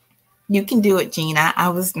 You can do it, Gina. I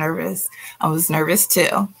was nervous. I was nervous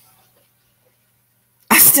too.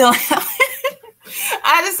 I still am.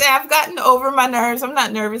 I just say I've gotten over my nerves. I'm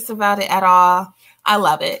not nervous about it at all. I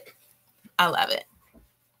love it. I love it.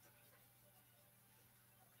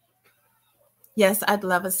 Yes, I'd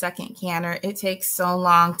love a second canner. It takes so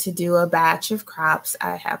long to do a batch of crops.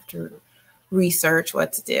 I have to research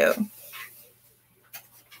what to do.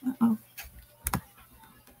 Uh-oh.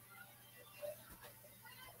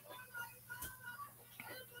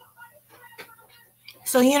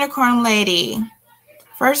 So Unicorn Lady,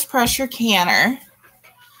 first pressure canner.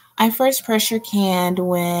 I first pressure canned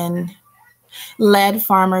when Lead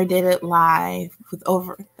Farmer did it live with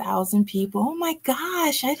over 1,000 people. Oh my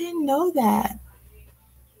gosh, I didn't know that.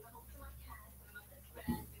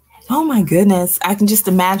 Oh my goodness, I can just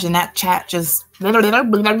imagine that chat just.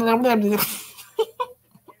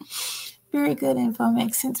 Very good info,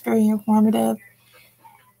 makes sense, very informative.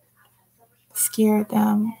 Scared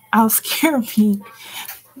them. I'll scare me.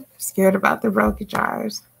 Scared about the broken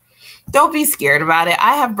jars. Don't be scared about it.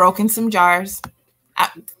 I have broken some jars.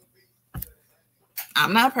 I'm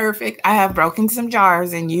not perfect. I have broken some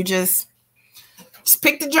jars, and you just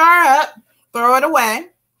pick the jar up, throw it away,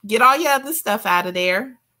 get all your other stuff out of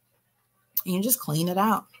there, and you just clean it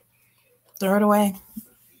out. Throw it away.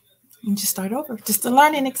 And just start over. Just a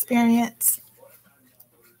learning experience.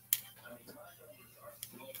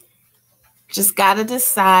 Just got to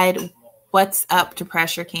decide what's up to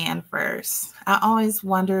pressure can first. I always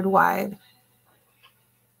wondered why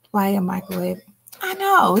a microwave. I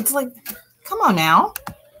know. It's like, come on now.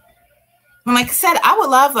 And like I said, I would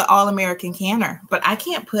love an all-American canner, but I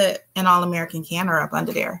can't put an all-American canner up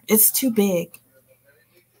under there. It's too big.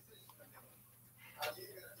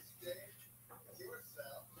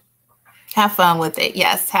 Have fun with it.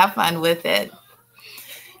 Yes, have fun with it.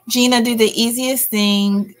 Gina, do the easiest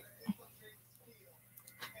thing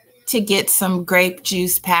to get some grape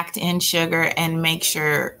juice packed in sugar and make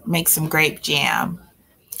some grape jam.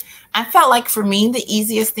 I felt like for me, the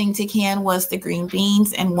easiest thing to can was the green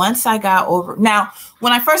beans. And once I got over, now,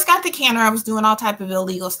 when I first got the canner, I was doing all type of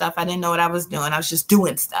illegal stuff. I didn't know what I was doing. I was just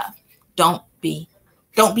doing stuff. Don't be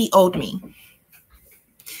old me.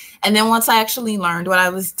 And then once I actually learned what I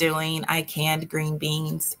was doing, I canned green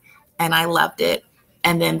beans and I loved it.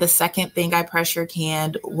 And then the second thing I pressure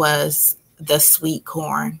canned was the sweet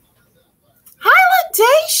corn. Hi,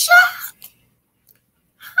 LaDaisha.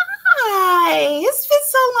 Hi. It's been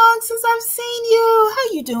so long since I've seen you. How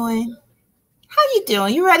you doing? How you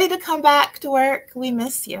doing? You ready to come back to work? We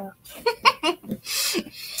miss you.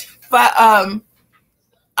 But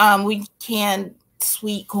we canned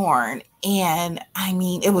sweet corn, and I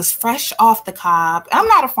mean, it was fresh off the cob. I'm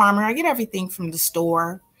not a farmer. I get everything from the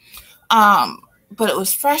store. But it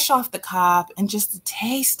was fresh off the cob, and just the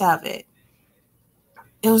taste of it.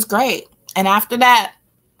 It was great. And after that,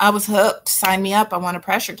 I was hooked. Sign me up. I want a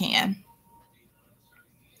pressure can.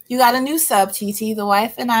 You got a new sub, TT. The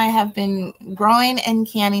wife and I have been growing and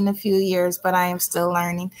canning a few years, but I am still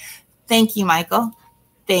learning. Thank you, Michael.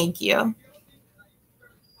 Thank you.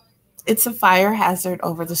 It's a fire hazard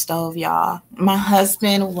over the stove, y'all. My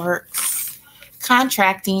husband works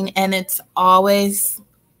contracting, and it's always,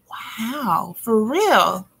 wow, for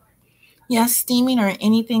real. Yes, steaming or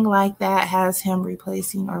anything like that has him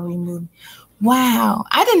replacing or removing. Wow,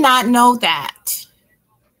 I did not know that.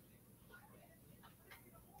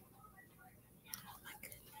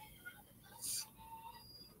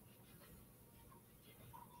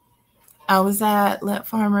 I was at Let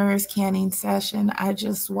Farmers canning session. I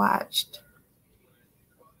just watched.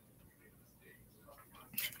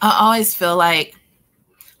 I always feel like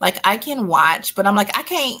I can watch, but I'm like, I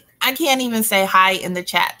can't even say hi in the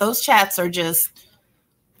chat. Those chats are just,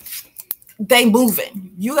 they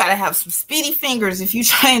moving. You got to have some speedy fingers if you're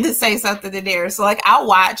trying to say something in there. So like, I'll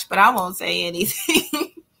watch, but I won't say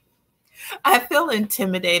anything. I feel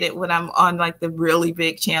intimidated when I'm on like the really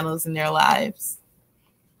big channels in their lives.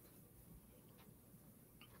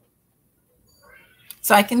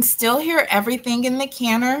 So I can still hear everything in the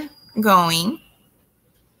canner going.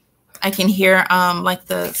 I can hear like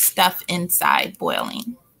the stuff inside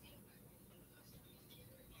boiling.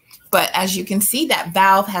 But as you can see, that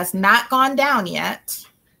valve has not gone down yet.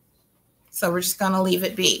 So we're just going to leave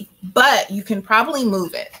it be. But you can probably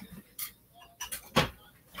move it.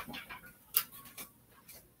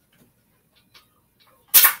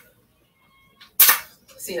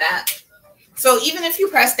 See that? So even if you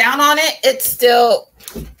press down on it, it still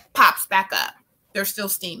pops back up. There's still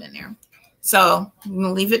steam in there. So I'm going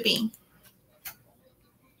to leave it be.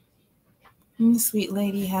 And the sweet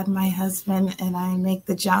lady had my husband and I make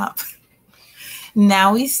the jump.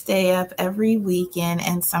 Now we stay up every weekend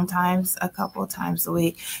and sometimes a couple of times a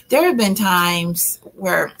week. There have been times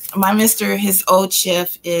where my mister, his old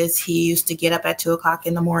shift is he used to get up at 2 o'clock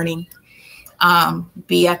in the morning,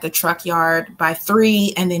 be at the truck yard by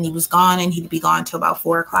 3, and then he was gone and he'd be gone till about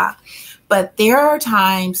 4 o'clock. But there are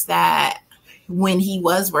times that when he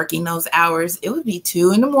was working those hours, it would be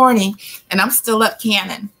 2 in the morning and I'm still up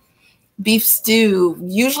canning. Beef stew.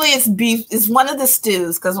 Usually it's beef. It's one of the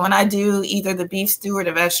stews because when I do either the beef stew or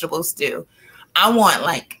the vegetable stew, I want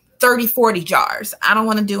like 30, 40 jars. I don't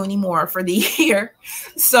want to do any more for the year.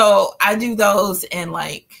 So I do those and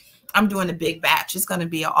like I'm doing a big batch. It's going to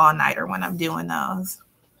be an all-nighter when I'm doing those.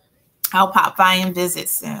 I'll pop by and visit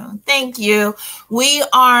soon. Thank you. We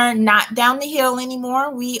are not down the hill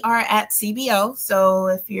anymore. We are at CBO. So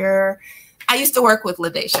if you're, I used to work with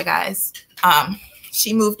LaDacia, guys.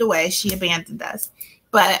 She moved away. She abandoned us.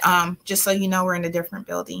 But just so you know, we're in a different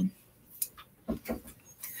building.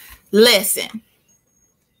 Listen.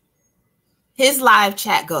 His live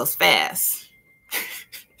chat goes fast.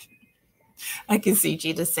 I can see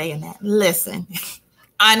Gita saying that. Listen.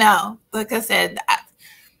 I know. Like I said,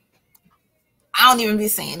 I don't even be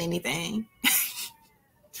saying anything.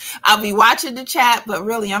 I'll be watching the chat, but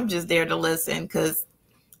really I'm just there to listen because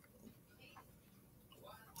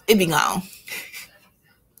it be gone.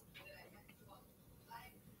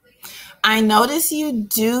 I notice you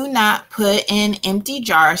do not put in empty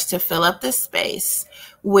jars to fill up the space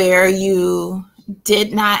where you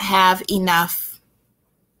did not have enough.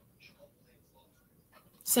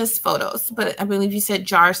 It says photos, but I believe you said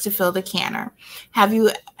jars to fill the canner. Have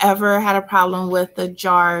you ever had a problem with the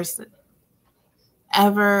jars?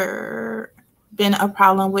 Ever been a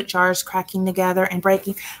problem with jars cracking together and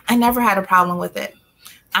breaking? I never had a problem with it.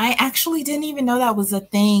 I actually didn't even know that was a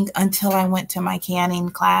thing until I went to my canning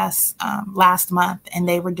class last month and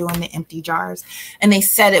they were doing the empty jars. And they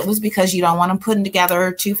said it was because you don't want them putting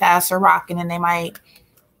together too fast or rocking and they might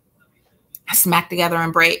smack together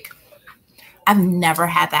and break. I've never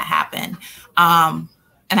had that happen. And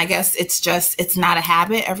I guess it's not a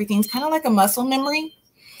habit. Everything's kind of like a muscle memory.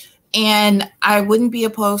 And I wouldn't be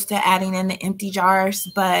opposed to adding in the empty jars,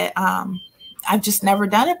 but I've just never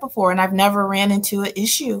done it before, and I've never ran into an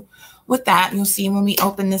issue with that. You'll see when we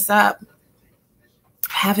open this up,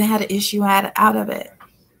 I haven't had an issue out of it.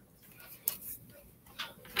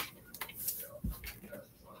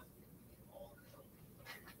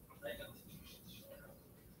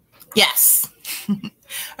 Yes.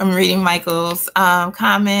 I'm reading Michael's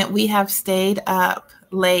comment. We have stayed up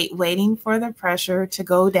late waiting for the pressure to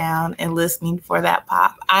go down and listening for that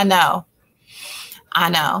pop. I know.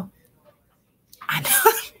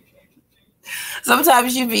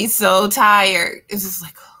 Sometimes you be so tired. It's just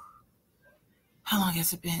like, how long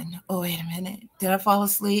has it been? Oh, wait a minute. Did I fall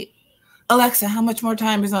asleep? Alexa, how much more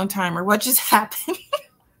time is on timer? What just happened?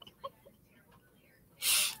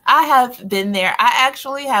 I have been there. I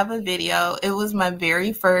actually have a video. It was my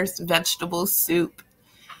very first vegetable soup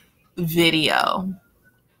video.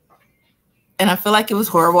 And I feel like it was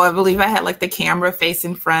horrible. I believe I had like the camera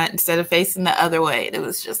facing front instead of facing the other way. And it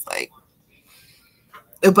was just like,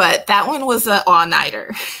 but that one was an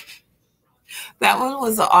all-nighter. That one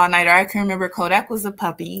was an all-nighter. I can remember Kodak was a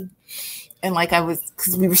puppy. And like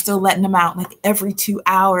because we were still letting him out like every 2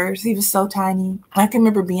 hours. He was so tiny. I can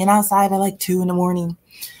remember being outside at like 2 in the morning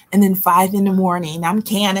and then 5 in the morning. I'm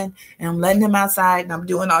canning and I'm letting him outside and I'm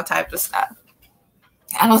doing all types of stuff.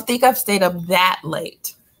 I don't think I've stayed up that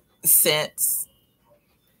late since.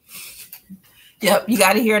 Yep, you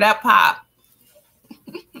got to hear that pop.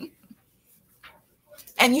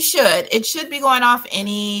 And you should. It should be going off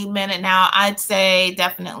any minute now. I'd say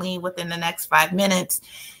definitely within the next 5 minutes.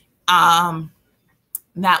 That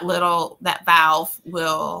valve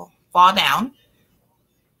will fall down.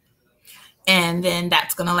 And then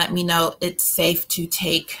that's going to let me know it's safe to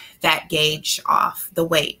take that gauge off, the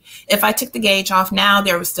weight. If I took the gauge off now,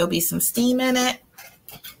 there would still be some steam in it.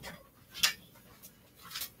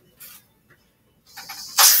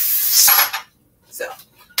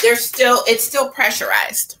 So it's still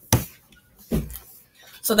pressurized.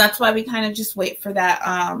 So that's why we kind of just wait for that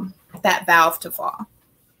valve to fall.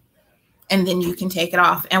 And then you can take it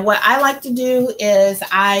off. And what I like to do is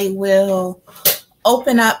I will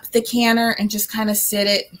open up the canner and just kind of sit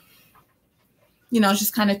it,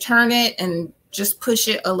 just kind of turn it and just push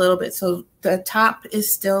it a little bit. So the top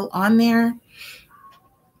is still on there,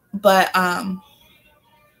 but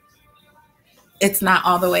it's not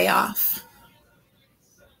all the way off.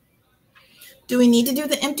 Do we need to do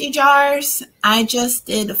the empty jars? I just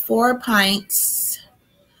did 4 pints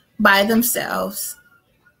by themselves,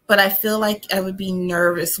 but I feel like I would be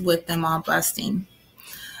nervous with them all busting.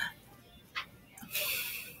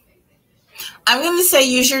 I'm going to say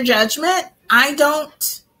use your judgment. I've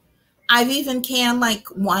even canned like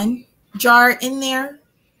 1 jar in there.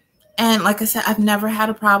 And like I said, I've never had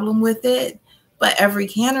a problem with it, but every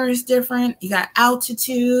canner is different. You got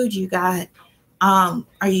altitude, you got, are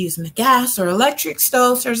you using a gas or electric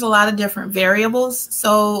stove? There's a lot of different variables.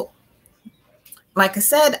 So like I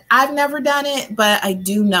said, I've never done it, but I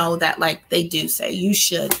do know that like they do say you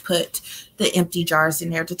should put the empty jars in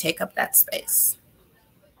there to take up that space.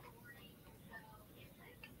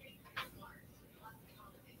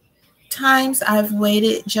 Times I've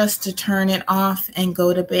waited just to turn it off and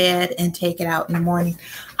go to bed and take it out in the morning.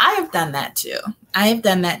 I have done that too.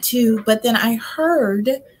 But then I heard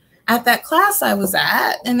at that class I was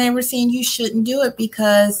at, and they were saying you shouldn't do it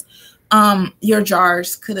because your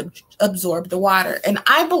jars could absorb the water. And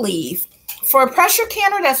I believe for a pressure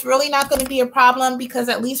canner, that's really not going to be a problem, because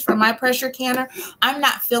at least for my pressure canner, I'm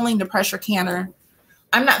not filling the pressure canner.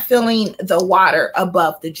 I'm not filling the water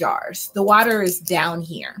above the jars. The water is down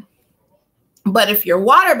here. But if you're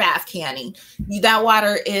water bath canning, that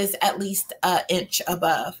water is at least an inch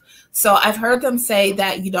above. So I've heard them say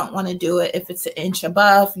that you don't want to do it if it's an inch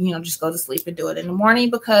above, just go to sleep and do it in the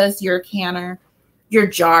morning, because your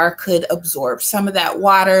jar could absorb some of that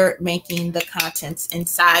water, making the contents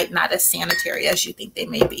inside not as sanitary as you think they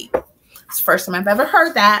may be. It's the first time I've ever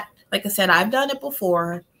heard that. Like I said, I've done it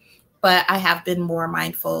before, but I have been more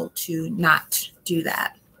mindful to not do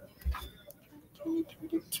that.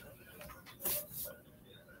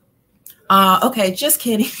 Okay, just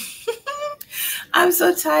kidding. I'm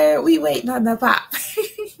so tired. We waiting on the pop.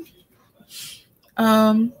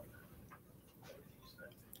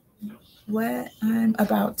 What I'm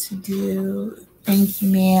about to do. Thank you,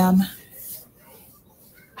 ma'am.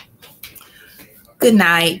 Good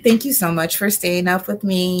night. Thank you so much for staying up with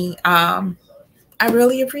me. I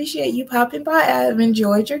really appreciate you popping by. I've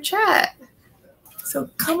enjoyed your chat. So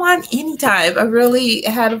come on anytime. I really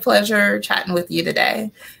had a pleasure chatting with you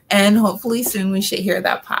today. And hopefully soon we should hear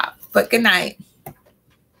that pop. But good night.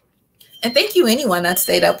 And thank you anyone that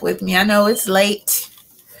stayed up with me. I know it's late.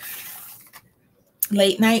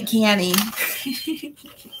 Late night canning.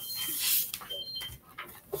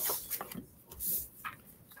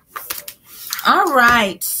 All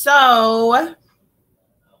right. So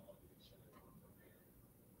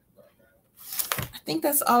I think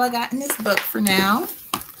that's all I got in this book for now.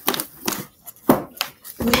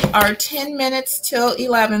 We are 10 minutes till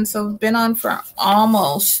 11, so we've been on for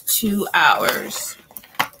almost 2 hours.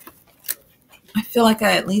 I feel like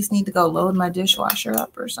I at least need to go load my dishwasher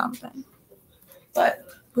up or something. But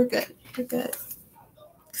we're good. We're good.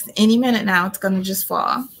 'Cause any minute now, it's going to just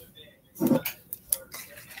fall.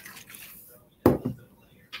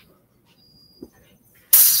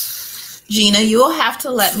 Gina, you will have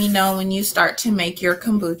to let me know when you start to make your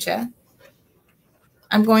kombucha.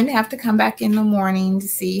 I'm going to have to come back in the morning to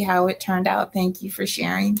see how it turned out. Thank you for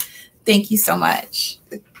sharing. Thank you so much.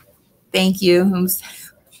 Thank you,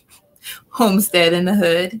 Homestead in the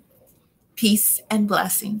Hood. Peace and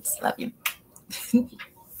blessings. Love you.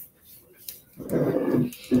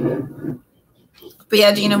 But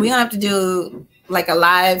yeah, Gina, we don't have to do like a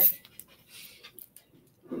live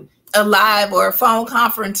or a phone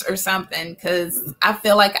conference or something, because I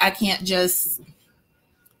feel like I can't just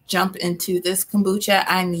jump into this kombucha.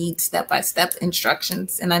 I need step-by-step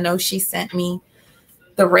instructions. And I know she sent me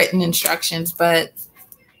the written instructions, but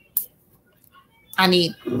I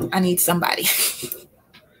need somebody.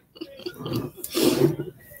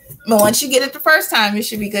 But once you get it the first time, you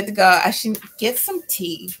should be good to go. I should get some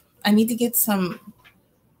tea. I need to get some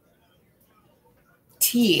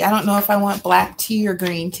tea. I don't know if I want black tea or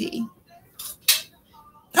green tea.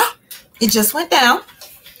 It just went down.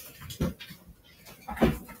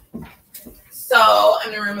 So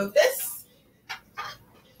I'm going to remove this.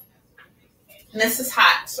 And this is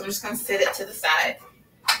hot, so I'm just going to sit it to the side.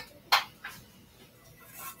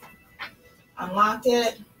 Unlock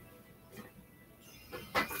it.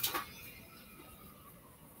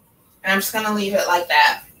 And I'm just going to leave it like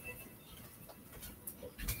that.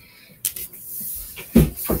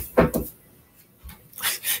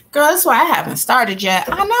 Girl, that's why I haven't started yet.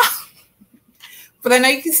 I know. But I know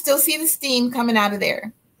you can still see the steam coming out of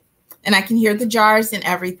there. And I can hear the jars and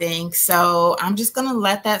everything. So I'm just going to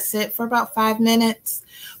let that sit for about 5 minutes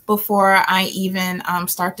before I even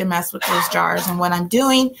start to mess with those jars. And what I'm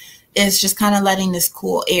doing is just kind of letting this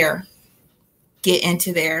cool air get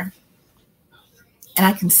into there. And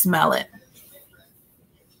I can smell it.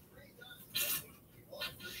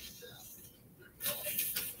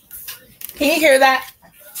 Can you hear that?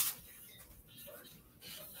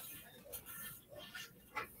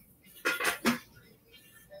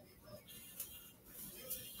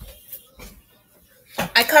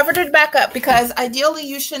 I covered it back up because ideally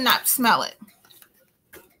you should not smell it.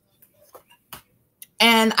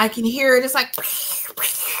 And I can hear it. It's like,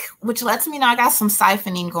 which lets me know I got some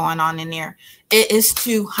siphoning going on in there. It is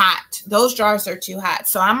too hot. Those jars are too hot.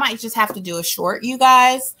 So I might just have to do a short, you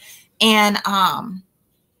guys. And,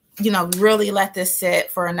 you know, really let this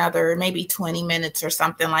sit for another maybe 20 minutes or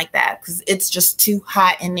something like that, because it's just too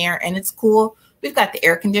hot in there and it's cool. We've got the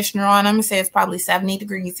air conditioner on. I'm going to say it's probably 70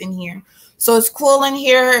 degrees in here. So it's cool in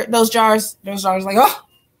here. Those jars like, oh,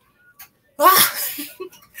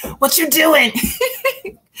 what you doing?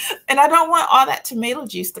 And I don't want all that tomato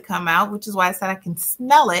juice to come out, which is why I said I can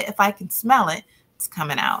smell it. If I can smell it, it's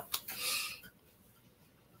coming out.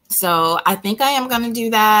 So I think I am going to do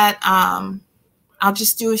that. I'll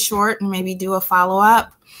just do a short and maybe do a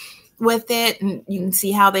follow-up with it, and you can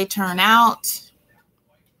see how they turn out.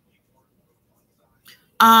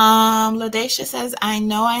 Ladecia says, I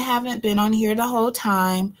know I haven't been on here the whole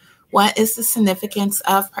time. What is the significance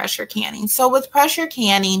of pressure canning? So with pressure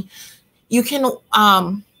canning, you can,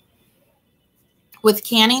 with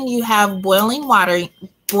canning, you have boiling water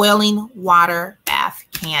bath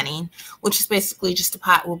canning, which is basically just a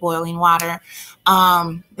pot with boiling water.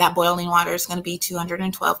 That boiling water is going to be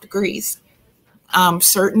 212 degrees.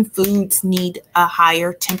 Certain foods need a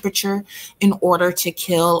higher temperature in order to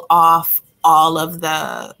kill off all of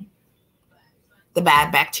the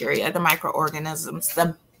bad bacteria, the microorganisms,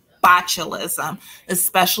 the botulism,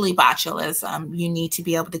 especially botulism. You need to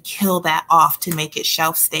be able to kill that off to make it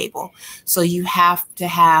shelf stable. So you have to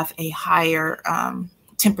have a higher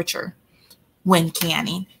temperature when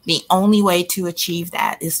canning. The only way to achieve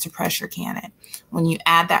that is to pressure can it. When you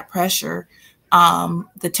add that pressure,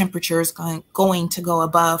 the temperature is going to go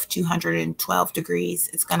above 212 degrees.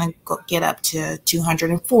 It's going to get up to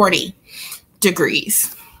 240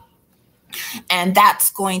 degrees. And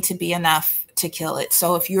that's going to be enough to kill it.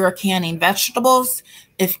 So if you are canning vegetables,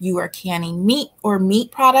 if you are canning meat or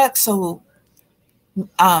meat products, so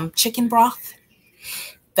chicken broth,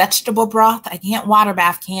 vegetable broth, I can't water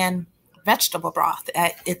bath can vegetable broth.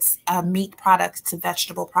 It's a meat product, it's a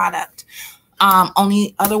vegetable product.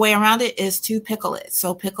 Only other way around it is to pickle it.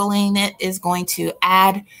 So pickling it is going to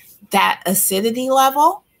add that acidity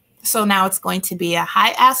level. So now it's going to be a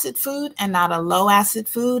high acid food and not a low acid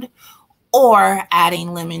food, or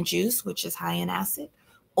adding lemon juice, which is high in acid,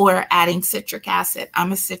 or adding citric acid.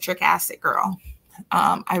 I'm a citric acid girl.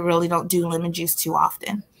 I really don't do lemon juice too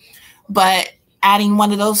often, but adding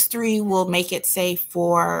one of those three will make it safe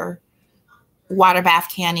for water bath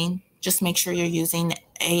canning. Just make sure you're using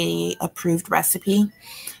a approved recipe.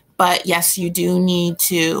 But yes, you do need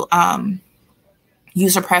to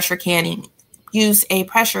use a pressure canning use a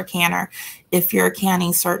pressure canner if you're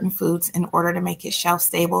canning certain foods in order to make it shelf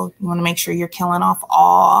stable. You want to make sure you're killing off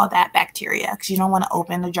all that bacteria because you don't want to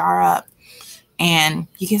open the jar up and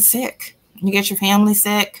you get sick. You get your family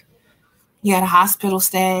sick. You had a hospital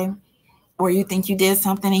stay, or you think you did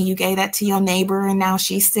something and you gave that to your neighbor and now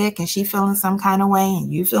she's sick and she feeling some kind of way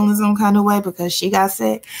and you feeling some kind of way because she got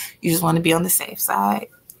sick. You just want to be on the safe side.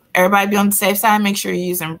 Everybody be on the safe side. Make sure you're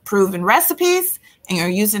using proven recipes and you're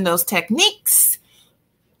using those techniques.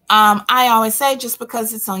 I always say just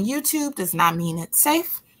because it's on YouTube does not mean it's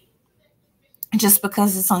safe. Just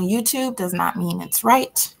because it's on YouTube does not mean it's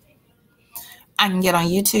right. I can get on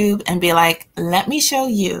YouTube and be like, let me show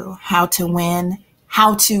you how to win,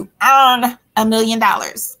 how to earn $1 million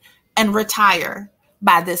and retire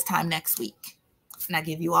by this time next week. And I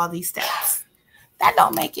give you all these steps. That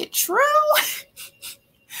don't make it true.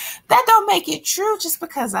 That don't make it true just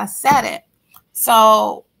because I said it.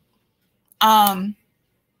 So,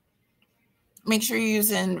 make sure you're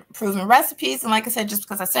using proven recipes. And like I said, just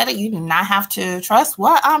because I said it, you do not have to trust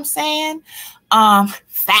what I'm saying.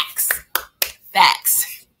 Facts.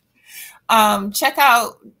 Check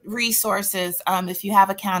out resources. If you have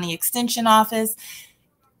a county extension office,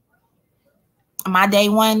 my day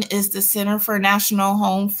one is the Center for National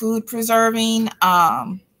Home Food Preserving.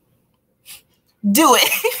 Do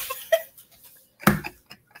it.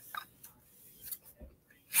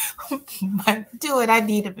 Do it. I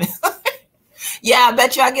need a bill. Yeah, I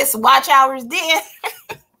bet you I get some watch hours then.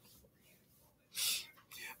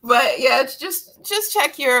 But yeah, it's just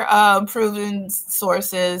check your proven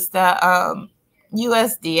sources, the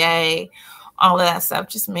USDA, all of that stuff.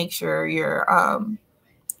 Just make sure you're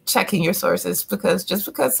checking your sources, because just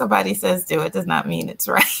because somebody says do it does not mean it's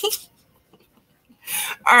right.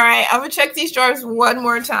 All right, I'm gonna check these jars one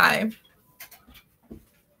more time.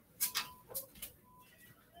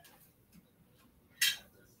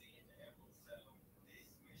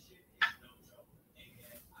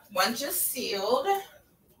 One just sealed.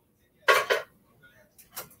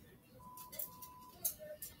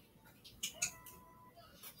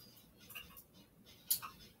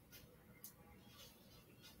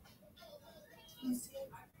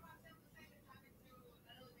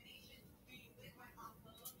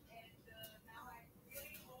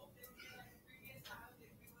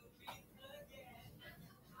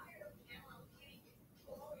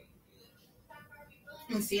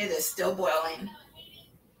 You can see it is still boiling.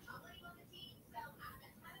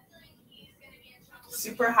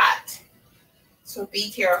 Super hot. So be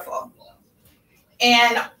careful.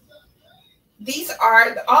 And these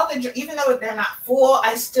are all the, even though they're not full,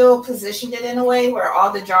 I still positioned it in a way where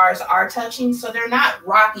all the jars are touching, so they're not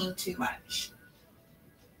rocking too much.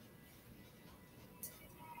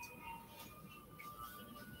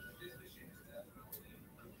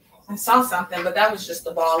 I saw something, but that was just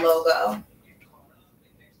the ball logo.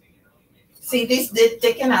 See, these did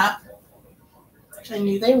thicken up, which I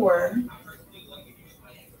knew they were.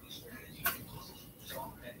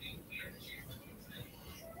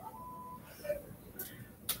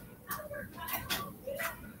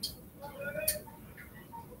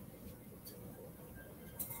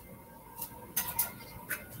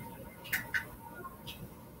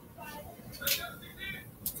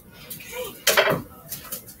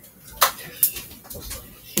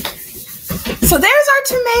 So there's our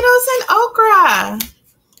tomatoes and okra.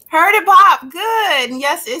 Heard it pop. Good. And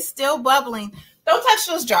yes, it's still bubbling. Don't touch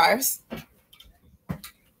those jars.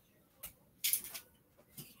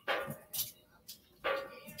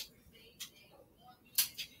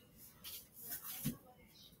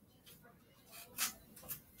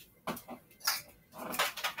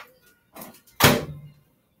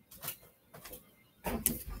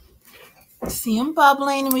 See them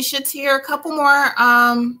bubbling, and we should hear a couple more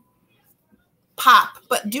pop,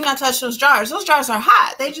 but do not touch those jars. Those jars are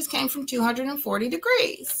hot. They just came from 240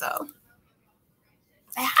 degrees. So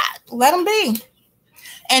they're hot. Let them be.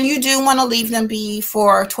 And you do want to leave them be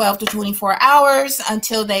for 12 to 24 hours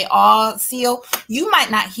until they all seal. You might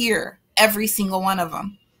not hear every single one of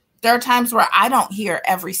them. There are times where I don't hear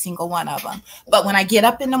every single one of them. But when I get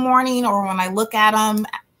up in the morning or when I look at them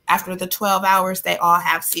after the 12 hours, they all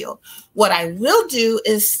have sealed. What I will do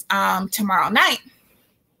is tomorrow night,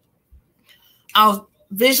 I'll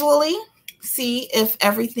visually see if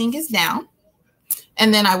everything is down,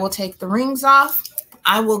 and then I will take the rings off.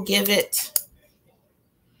 I will give it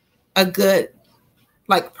a good,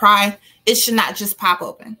 like, pry. It should not just pop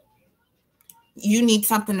open. You need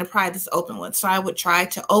something to pry this open with. So I would try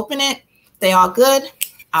to open it. They all good.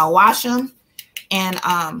 I'll wash them and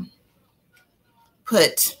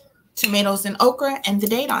put tomatoes and okra and the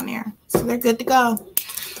date on there. So they're good to go.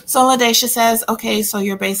 So LaDacia says, okay, so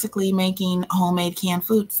you're basically making homemade canned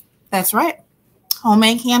foods. That's right.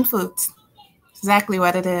 Homemade canned foods. Exactly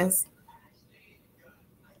what it is.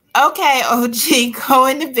 Okay, OG,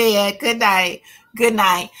 going to bed. Good night. Good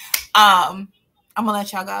night. I'm gonna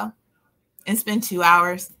let y'all go. It's been 2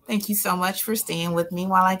 hours. Thank you so much for staying with me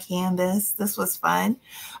while I can this. This was fun.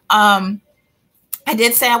 I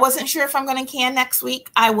did say I wasn't sure if I'm gonna can next week.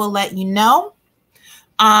 I will let you know.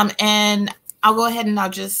 And I'll go ahead and I'll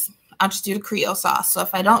just do the Creole sauce. So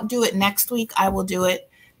if I don't do it next week, I will do it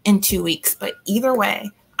in 2 weeks. But either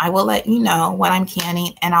way, I will let you know what I'm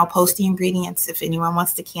canning, and I'll post the ingredients if anyone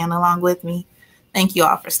wants to can along with me. Thank you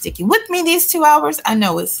all for sticking with me these 2 hours. I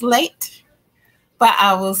know it's late, but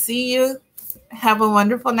I will see you. Have a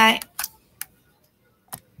wonderful night.